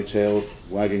Saudi tail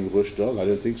wagging the bush dog? I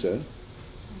don't think so.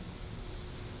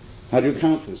 How do you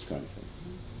account for this kind of thing?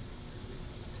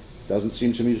 Doesn't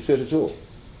seem to me to fit at all.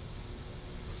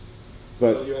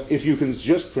 But if you can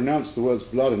just pronounce the words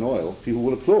blood and oil, people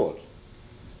will applaud.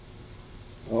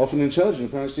 Often intelligent,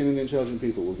 apparently seemingly intelligent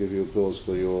people will give you applause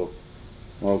for your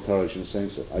moral courage in saying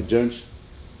so. I don't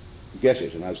get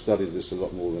it, and I've studied this a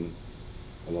lot more than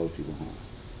a lot of people have.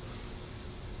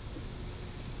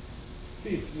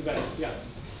 Please, you bet. Yeah.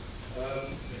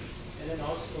 In an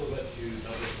article that you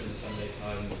published in the Sunday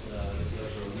Times a little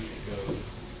over a week ago,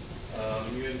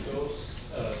 you endorsed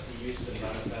the Houston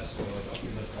Manifesto, a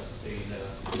document that's been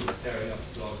tearing up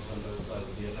blogs on both sides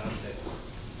of the Atlantic.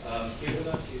 Given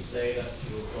that you say that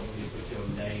you'll probably put your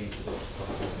name to this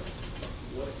document,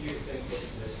 what do you think the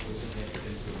political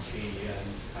significance would be, and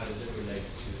how does it relate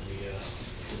to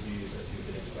the views that you've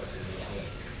been expressing in the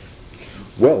book?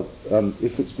 Well,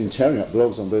 if it's been tearing up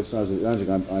blogs on both sides of the Atlantic,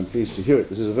 I'm pleased to hear it.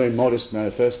 This is a very modest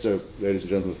manifesto, ladies and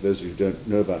gentlemen, for those of you who don't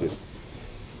know about it,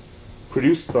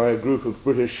 produced by a group of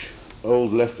British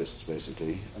old leftists,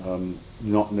 basically.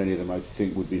 Not many of them, I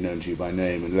think, would be known to you by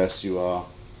name, unless you are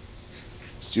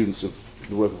students of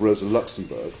the work of Rosa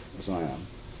Luxemburg, as I am,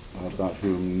 about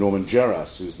whom Norman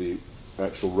Jarras, who's the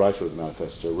actual writer of the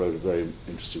manifesto, wrote a very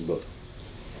interesting book.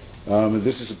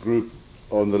 This is a group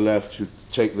on the left who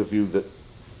take the view that,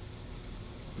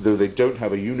 though they don't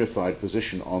have a unified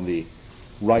position on the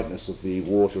rightness of the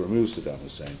war to remove Saddam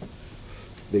Hussein,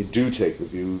 they do take the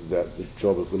view that the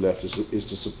job of the left is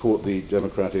to support the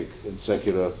democratic and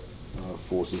secular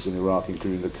forces in Iraq,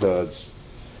 including the Kurds,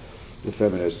 the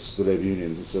feminists, the labor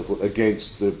unions, and so forth,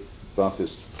 against the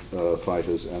Ba'athist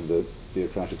fighters and the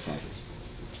theocratic fighters.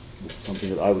 It's something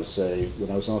that I would say,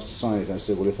 when I was asked to sign it, I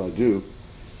said, well, if I do,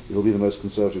 it'll be the most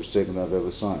conservative statement I've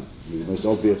ever signed, the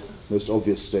most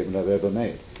obvious statement I've ever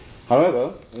made.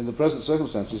 However, in the present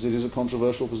circumstances, it is a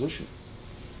controversial position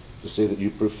to say that you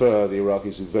prefer the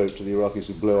Iraqis who vote to the Iraqis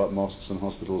who blow up mosques and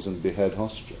hospitals and behead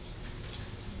hostages.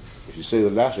 If you say the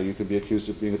latter, you could be accused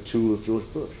of being a tool of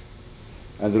George Bush.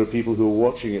 And there are people who are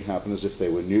watching it happen as if they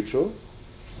were neutral,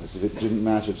 as if it didn't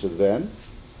matter to them,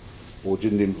 or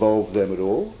didn't involve them at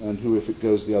all, and who, if it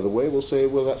goes the other way, will say,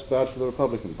 well, that's bad for the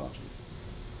Republican Party.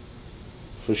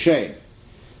 For shame.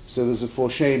 So there's a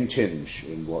for shame tinge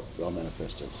in what our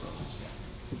manifesto says.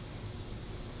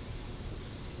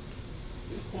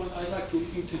 At this point, I'd like to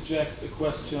interject a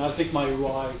question. I'll take my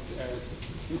right as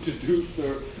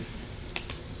introducer.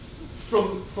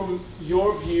 From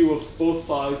your view of both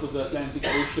sides of the Atlantic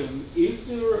Ocean, is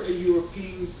there a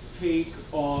European take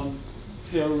on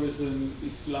terrorism,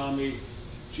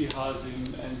 Islamist,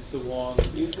 jihadism, and so on?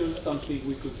 Is there something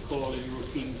we could call a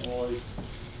European voice,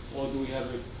 or do we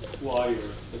have a choir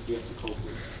that we have to cope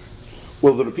with?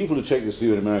 Well, there are people who take this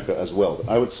view in America as well, but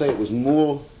I would say it was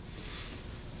more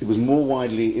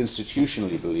widely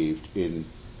institutionally believed in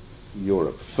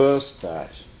Europe. First,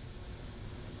 that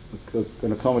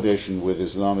an accommodation with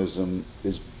Islamism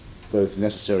is both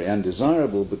necessary and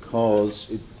desirable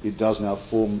because it does now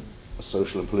form a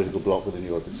social and political bloc within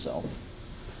Europe itself,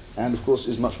 and of course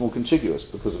is much more contiguous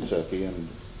because of Turkey and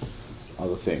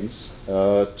other things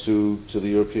to the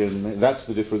European. That's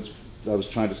the difference I was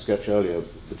trying to sketch earlier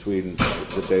between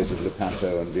the days of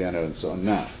Lepanto and Vienna and so on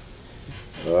now.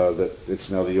 That it's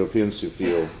now the Europeans who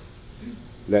feel,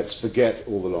 let's forget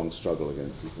all the long struggle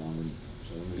against Islam, and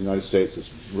so the United States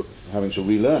is having to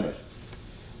relearn it.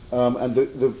 And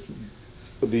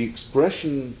the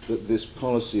expression that this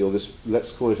policy, or this,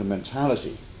 let's call it a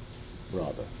mentality,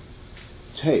 rather,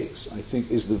 takes, I think,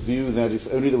 is the view that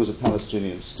if only there was a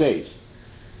Palestinian state,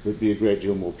 there'd be a great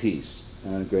deal more peace,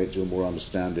 and a great deal more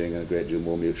understanding, and a great deal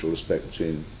more mutual respect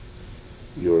between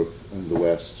Europe and the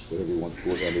West, whatever you want to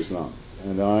call it, and Islam.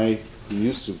 And I, who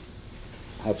used to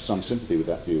have some sympathy with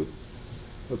that view,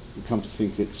 have come to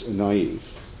think it's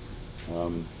naive.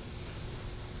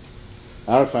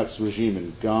 Arafat's regime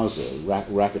in Gaza,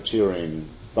 racketeering,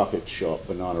 bucket shop,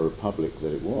 banana republic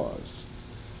that it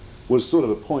was sort of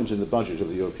a point in the budget of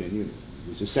the European Union. It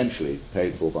was essentially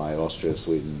paid for by Austria,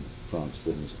 Sweden, France,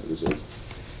 Britain.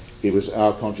 It was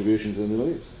our contribution to the Middle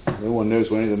East. No one knows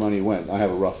where any of the money went. I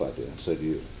have a rough idea, so do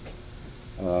you.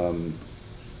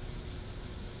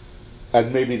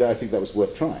 And maybe I think that was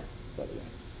worth trying, by the way.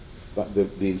 But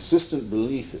the insistent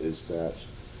belief is that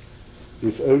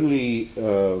if only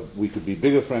we could be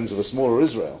bigger friends of a smaller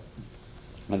Israel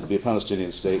and there'd be a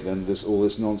Palestinian state, then all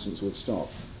this nonsense would stop.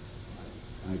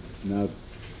 I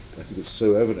think it's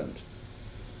so evident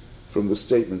from the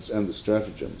statements and the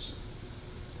stratagems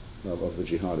of the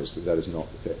jihadists that is not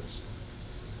the case.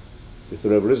 If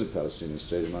there ever is a Palestinian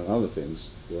state, among other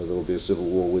things, there will be a civil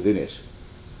war within it,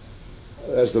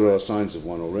 as there are signs of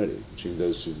one already, between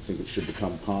those who think it should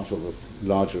become part of a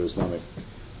larger Islamic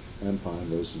empire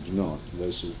and those who do not, and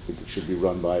those who think it should be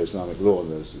run by Islamic law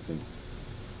and those who think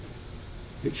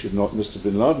it should not. Mr.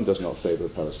 bin Laden does not favor a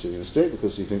Palestinian state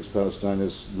because he thinks Palestine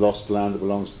is lost land that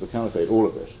belongs to the caliphate, all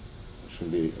of it.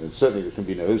 And certainly there can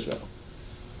be no Israel.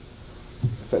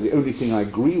 In fact, the only thing I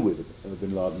agree with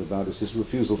bin Laden about is his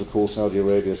refusal to call Saudi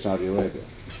Arabia, Saudi Arabia.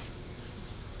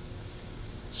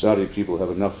 Saudi people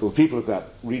have enough, well, people of that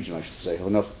region, I should say, have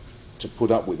enough to put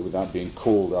up with without being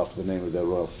called after the name of their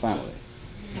royal family.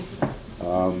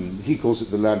 He calls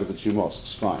it the land of the two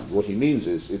mosques, fine. What he means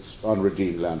is it's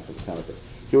unredeemed land for the caliphate.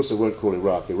 He also won't call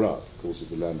Iraq, Iraq. He calls it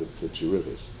the land of the two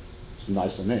rivers. It's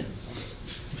nicer names.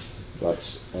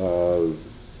 But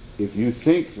if you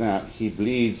think that he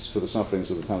bleeds for the sufferings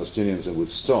of the Palestinians and would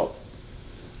stop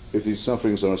if these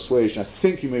sufferings are assuaged, I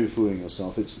think you may be fooling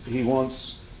yourself. He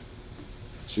wants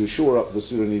to shore up the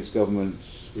Sudanese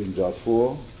government in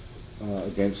Darfur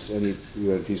against any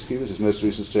UN peacekeepers. His most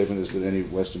recent statement is that any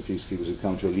Western peacekeepers who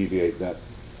come to alleviate that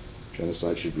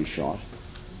genocide should be shot.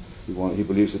 He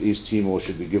believes that East Timor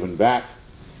should be given back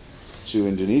to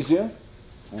Indonesia,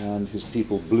 and his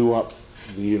people blew up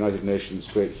the United Nations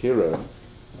great hero,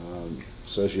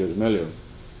 Sergio de Mello,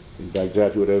 in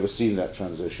Baghdad, who had overseen that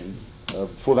transition,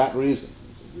 for that reason.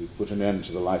 We put an end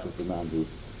to the life of the man who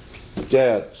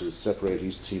dared to separate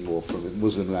East Timor from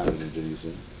Muslim land in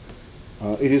Indonesia.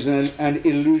 It is an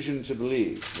illusion to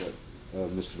believe that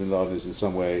Mr. bin Laden is in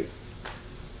some way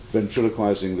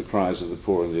ventriloquizing the cries of the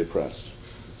poor and the oppressed.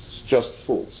 It's just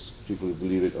false. People who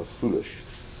believe it are foolish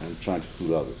and trying to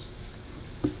fool others.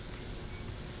 I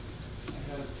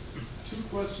have two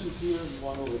questions here and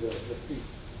one over there. Please.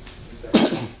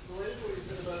 Related to what you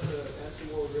said about the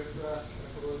anti-war riffraff and a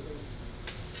couple of things,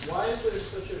 why is there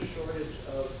such a shortage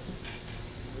of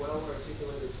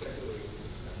well-articulated secularism in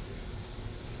this country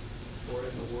or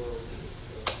in the world?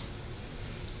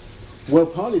 Well,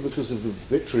 partly because of the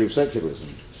victory of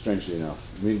secularism, strangely enough.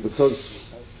 I mean,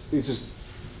 because this is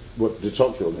what de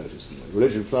Tocqueville noticed.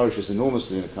 Religion flourishes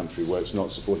enormously in a country where it's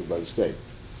not supported by the state,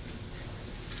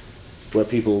 where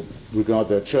people regard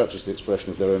their church as the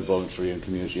expression of their own voluntary and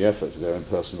community effort, their own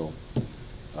personal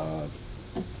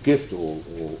gift or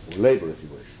labor, if you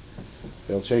wish.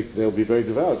 They'll be very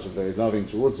devout and very loving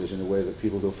towards it in a way that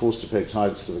people who are forced to pay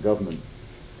tithes to the government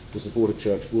to support a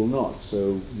church will not.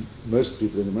 So most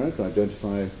people in America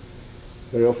identify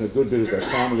very often a good bit of their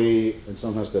family and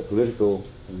sometimes their political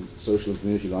and social and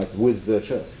community life with their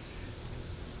church.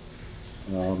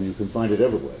 You can find it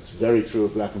everywhere. It's very true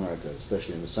of black America,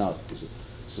 especially in the South, because of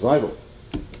survival.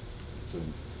 It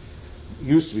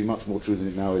used to be much more true than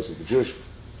it now is of the Jewish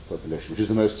population, which is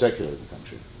the most secular in the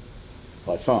country,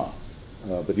 by far,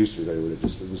 but used to be very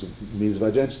religious. It was a means of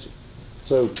identity.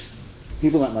 So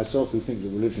people like myself who think that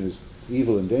religion is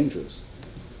evil and dangerous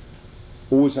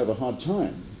always have a hard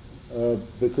time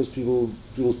because people's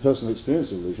personal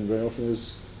experience of religion very often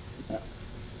is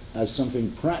as something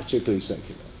practically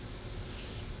secular,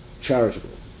 charitable,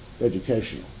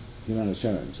 educational,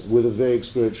 humanitarian, with a vague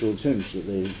spiritual tinge that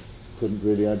they couldn't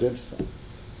really identify.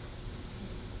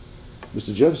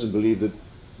 Mr. Jefferson believed that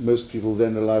most people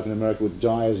then alive in America would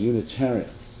die as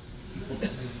Unitarians.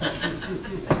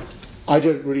 I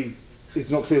don't really,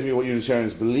 it's not clear to me what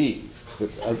Unitarians believe, but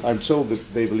I'm told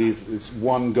that they believe it's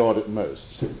one God at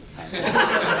most.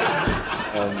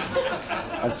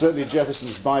 And certainly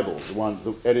Jefferson's Bible,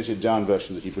 the edited down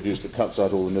version that he produced that cuts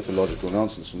out all the mythological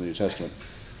nonsense from the New Testament,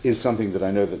 is something that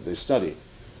I know that they study.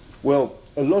 Well,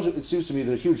 it seems to me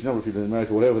that a huge number of people in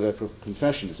America, whatever their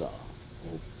confessions are,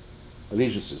 or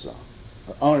allegiances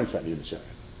are in fact Unitarian.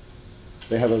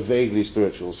 They have a vaguely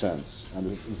spiritual sense and a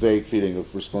vague feeling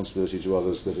of responsibility to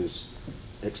others that is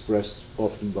expressed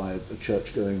often by a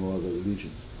church-going or other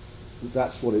allegiance.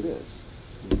 That's what it is.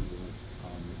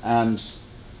 And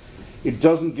it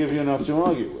doesn't give you enough to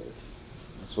argue with.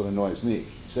 That's what annoys me. You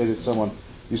say to someone,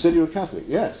 you said you were Catholic?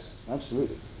 Yes,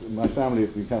 absolutely. My family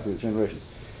have been Catholic for generations.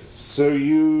 So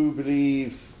you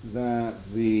believe that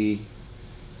the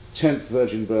 10th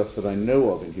virgin birth that I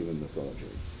know of in human mythology,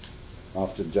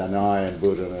 after Danae and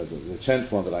Buddha, the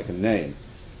 10th one that I can name,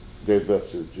 gave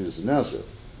birth to Jesus of Nazareth?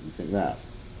 You think that?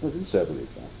 No, I didn't say I believe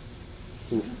that.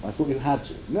 So I thought you had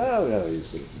to. No, you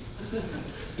see.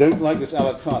 Don't like this a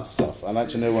la carte stuff. I like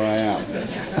to know where I am.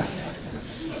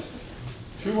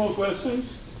 2 more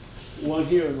questions. One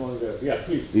here and one there. Yeah,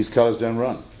 please. These colours don't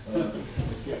run. Yeah.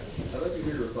 I'd like to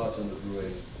hear your thoughts on the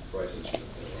brewing crisis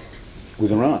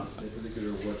With Iran. In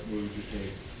particular, what would you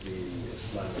think the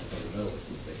Islamic fundamentalists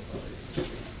would think about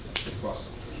the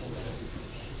crossing?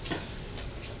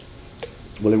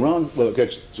 Well, Iran, okay,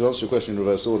 to answer your question in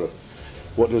reverse order,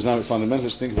 what do Islamic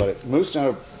fundamentalists think about it? Most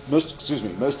Islamic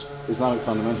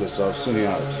fundamentalists are Sunni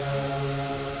Arabs.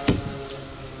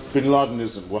 Bin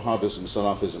Ladenism, Wahhabism,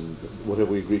 Salafism,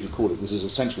 whatever we agree to call it, this is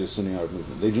essentially a Sunni Arab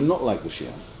movement. They do not like the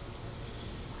Shia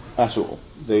at all.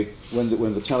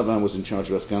 When the Taliban was in charge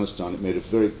of Afghanistan, it made a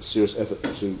very serious effort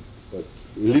to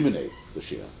eliminate the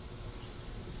Shia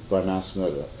by mass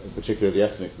murder, particularly the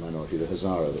ethnic minority, the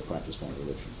Hazara, that practiced that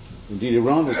religion. Indeed,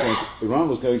 Iran was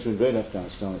going to invade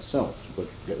Afghanistan itself to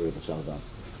get rid of the Taliban,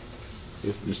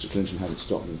 if Mr. Clinton hadn't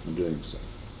stopped them from doing so.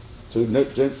 So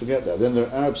don't forget that. Then there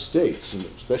are Arab states,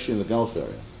 especially in the Gulf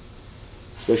area,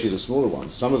 especially the smaller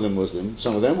ones, some of them Muslim,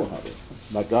 some of them Wahhabi,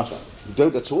 like Qatar, who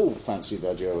don't at all fancy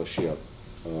the idea of a Shia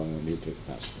nuclear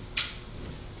capacity,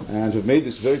 and have made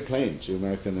this very plain to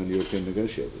American and European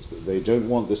negotiators, that they don't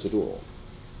want this at all.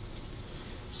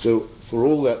 So for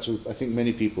all that, I think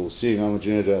many people, seeing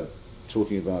Ahmadinejad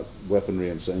talking about weaponry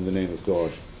and so in the name of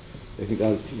God, they think,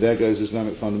 oh, there goes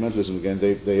Islamic fundamentalism again.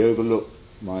 They overlook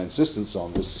my insistence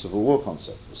on this civil war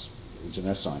concept, this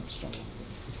internecine struggle.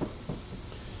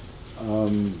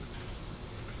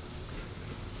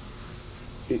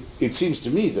 It seems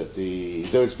to me that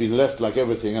though it's been left like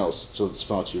everything else till it's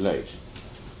far too late,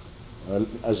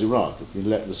 as Iraq,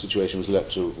 the situation was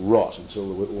left to rot until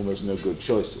there were almost no good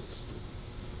choices.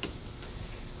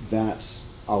 That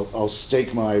I'll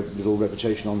stake my little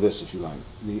reputation on this, if you like.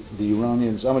 The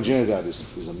Iranians, Ahmadinejad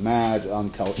is a mad,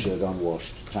 uncultured,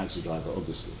 unwashed taxi driver,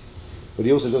 obviously. But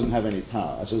he also doesn't have any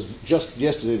power. As has just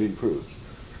yesterday been proved.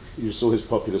 You saw his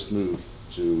populist move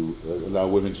to allow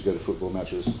women to go to football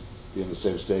matches, be in the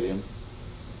same stadium.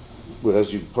 Well,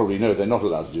 as you probably know, they're not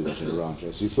allowed to do that in Iran.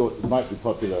 So he thought it might be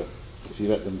popular if he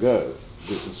let them go,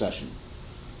 do a concession.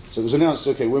 So it was announced,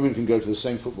 okay, women can go to the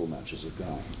same football match as a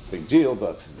guy. Big deal,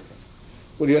 but...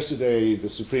 Well, yesterday, the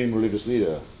supreme religious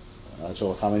leader,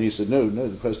 Ayatollah Khamenei, said, no,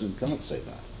 the president can't say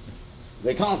that.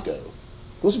 They can't go.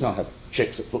 Of course we can't have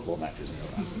chicks at football matches in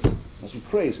Iran. Must be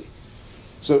crazy.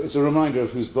 So it's a reminder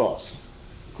of who's boss.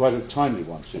 Quite a timely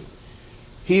one, too.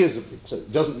 So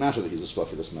it doesn't matter that he's a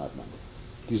scrofulous madman.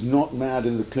 He's not mad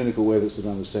in the clinical way that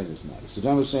Saddam Hussein was mad. If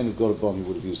Saddam Hussein had got a bomb, he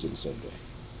would have used it the same day.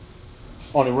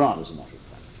 On Iran, as a matter of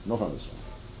fact, not on Israel.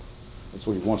 That's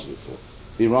what he wanted it for.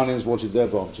 The Iranians wanted their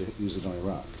bomb to use it on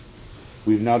Iraq.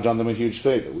 We've now done them a huge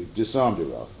favor. We've disarmed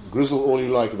Iraq. Grizzle all you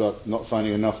like about not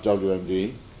finding enough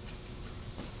WMD.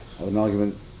 Have an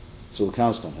argument till the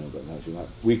cows come home about that, if you like.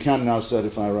 We can now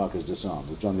certify Iraq as disarmed.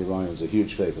 We've done the Iranians a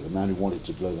huge favor. The man who wanted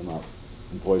to blow them up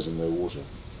and poison their water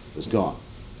is gone.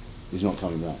 He's not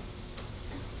coming back.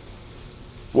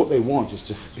 What they want is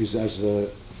to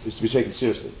be taken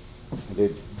seriously.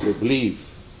 They believe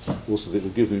also that it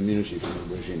will give them immunity from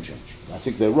regime change. I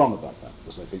think they're wrong about that,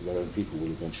 because I think their own people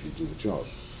will eventually do the job.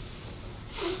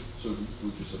 So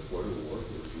would you support a war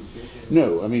for regime change?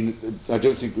 No, I mean, I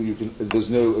don't think you can,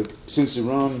 since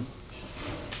Iran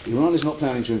is not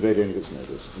planning to invade any of its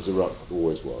neighbors, as Iraq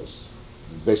always was.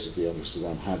 Basically,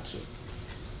 Saddam had to.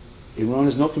 Iran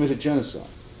has not committed genocide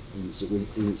in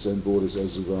its own borders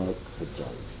as Iraq had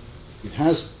done. It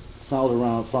has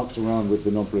fucked around with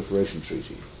the Non-Proliferation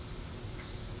Treaty,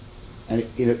 and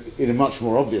in a much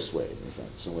more obvious way, in fact,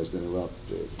 in some ways than Iraq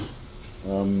did.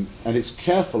 And it's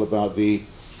careful about the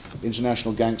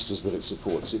international gangsters that it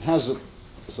supports. It has a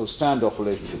sort of standoff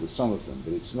relationship with some of them,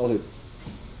 but it's not a...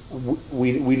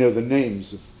 We know the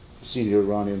names of senior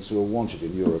Iranians who are wanted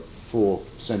in Europe for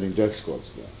sending death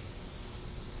squads there,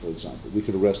 for example. We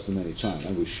could arrest them any time,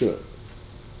 and we should.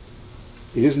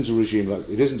 It isn't a regime like...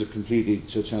 It isn't a completely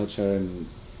totalitarian,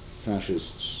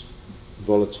 fascist,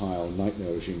 volatile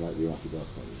nightmare regime like the Iraqi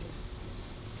Ba'ath Party.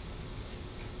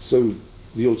 So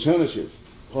the alternative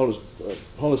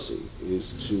policy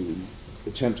is to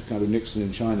attempt a kind of Nixon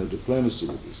in China diplomacy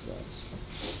with these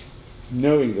guys,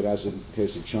 knowing that, as in the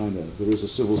case of China, there is a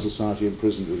civil society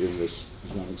imprisoned within this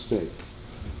Islamic State.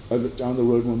 And that down the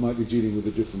road one might be dealing with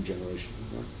a different generation.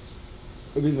 Right?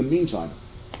 But in the meantime,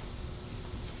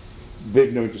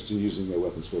 they've no interest in using their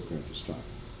weapons for a preemptive strike,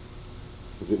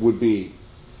 because it would be,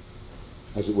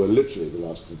 as it were, literally the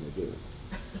last thing they do.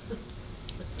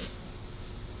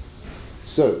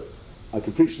 So, I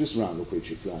could preach this round or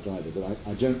preach it flat either, but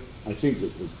I think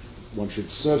that one should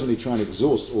certainly try and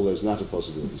exhaust all those latter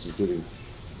possibilities, including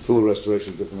full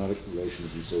restoration of diplomatic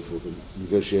relations and so forth, and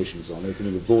negotiations on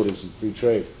opening of borders and free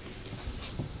trade.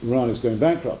 Iran is going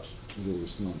bankrupt with all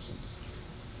this nonsense,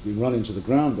 being run into the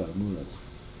ground by the mullahs.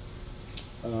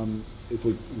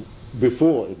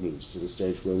 Before it moves to the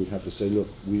stage where we'd have to say, look,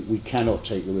 we cannot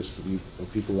take the risk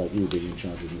of people like you being in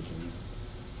charge of military.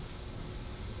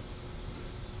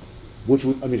 Which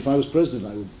would, I mean, if I was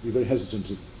president, I would be very hesitant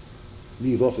to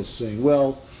leave office saying,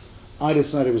 well, I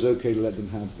decided it was okay to let them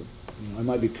have them. You know, I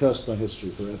might be cursed by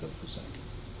history forever for saying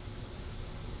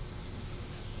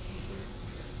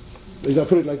it. I'll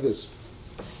put it like this.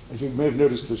 I think you may have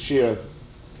noticed the Shia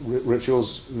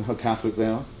rituals, how Catholic they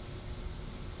are.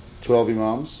 12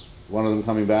 imams, one of them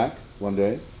coming back one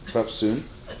day, perhaps soon.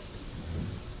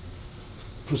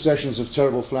 Processions of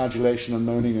terrible flagellation and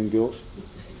moaning and guilt,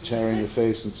 tearing your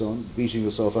face and so on, beating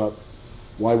yourself up.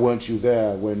 Why weren't you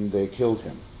there when they killed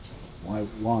him?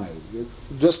 Why?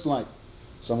 Just like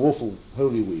some awful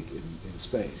Holy Week in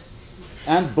Spain.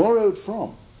 And borrowed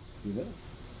from, you know.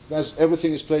 As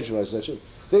everything is plagiarized there too.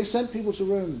 They sent people to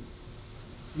Rome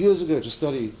years ago to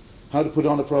study how to put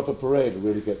on a proper parade and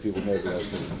really get people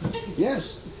mobilized.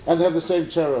 Yes. And they have the same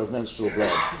terror of menstrual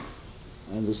blood.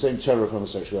 And the same terror of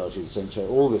homosexuality, the same terror,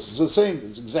 all this. It's the same,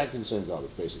 it's exactly the same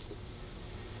garbage, basically.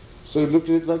 So look at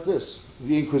it like this.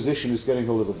 The Inquisition is getting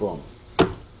hold of a bomb.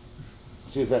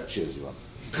 See if that cheers you up.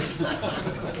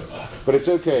 But it's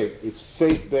okay, it's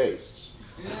faith-based.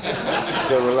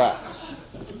 So relax.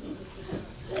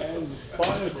 And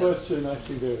final question, I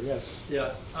see there, yes.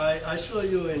 Yeah, I saw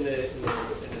you in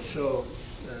a show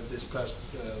this past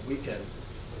weekend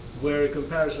where a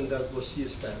comparison that was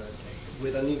C-SPAN, I think,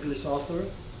 with an English author.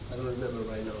 I don't remember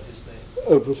right now his name.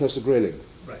 Oh, Professor Grayling.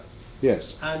 Right.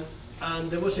 Yes.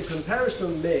 And there was a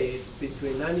comparison made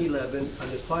between 9/11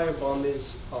 and the fire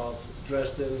bombings of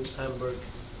Dresden, Hamburg,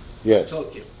 yes.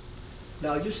 Tokyo.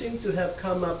 Now, you seem to have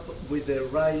come up with a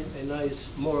nice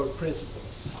moral principle.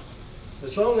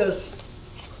 As long as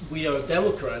we are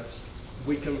Democrats,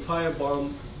 we can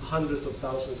firebomb hundreds of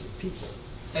thousands of people,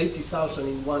 80,000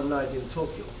 in one night in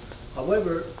Tokyo.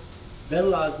 However, bin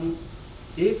Laden,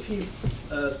 if he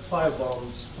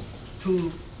firebombs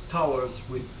 2 towers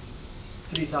with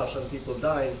 3,000 people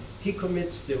dying, he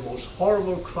commits the most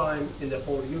horrible crime in the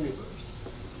whole universe.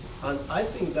 And I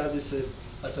think that is,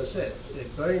 as I said, a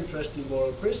very interesting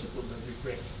moral principle that we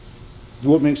bring.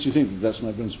 What makes you think that that's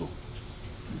my principle?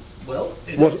 Well,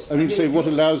 what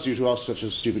allows you to ask such a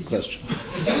stupid question?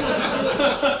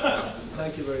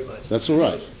 Thank you very much. That's all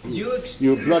right.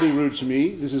 You're bloody rude to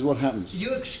me. This is what happens.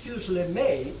 You excuse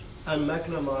LeMay and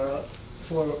McNamara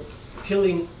for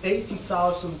killing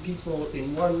 80,000 people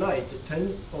in one night, the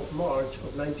 10th of March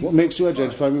of 1945. What makes you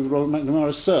identify with Robert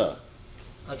McNamara, sir?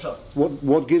 I'm sorry.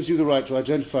 What gives you the right to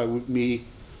identify with me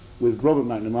with Robert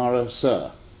McNamara,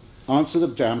 sir? Answer the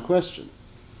damn question.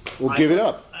 Or give it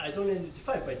up. I don't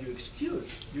identify, but you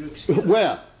excuse.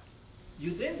 Where?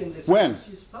 You did in the when?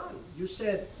 Span. You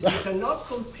said you cannot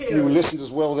compare. You listened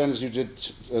as well then as you did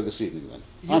this evening then.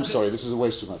 I'm sorry, this is a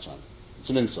waste of my time. It's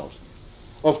an insult.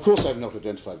 Of course I've not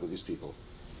identified with these people.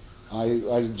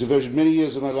 I devoted many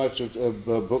years of my life to a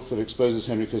book that exposes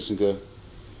Henry Kissinger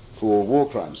for war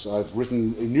crimes. I've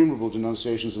written innumerable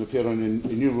denunciations and appeared on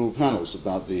innumerable panels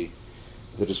about the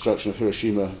destruction of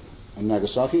Hiroshima and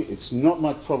Nagasaki. It's not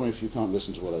my problem if you can't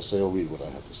listen to what I say or read what I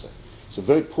have to say. It's a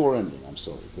very poor ending, I'm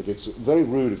sorry, but it's very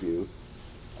rude of you,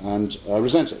 and I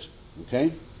resent it,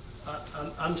 okay?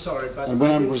 I'm sorry, but... And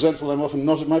when I'm resentful, I'm often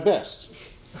not at my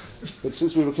best. But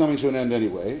since we were coming to an end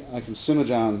anyway, I can simmer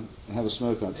down and have a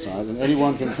smoke outside, and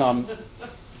anyone can come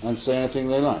and say anything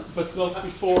they like. But not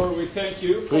before we thank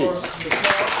you for Please. the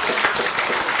talk.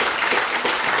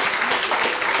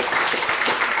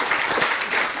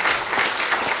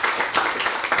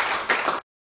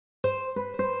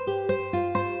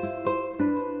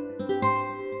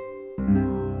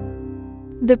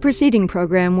 The preceding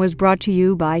program was brought to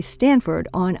you by Stanford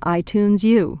on iTunes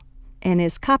U and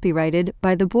is copyrighted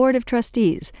by the Board of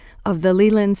Trustees of the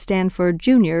Leland Stanford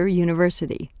Junior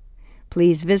University.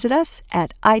 Please visit us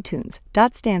at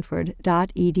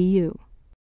itunes.stanford.edu.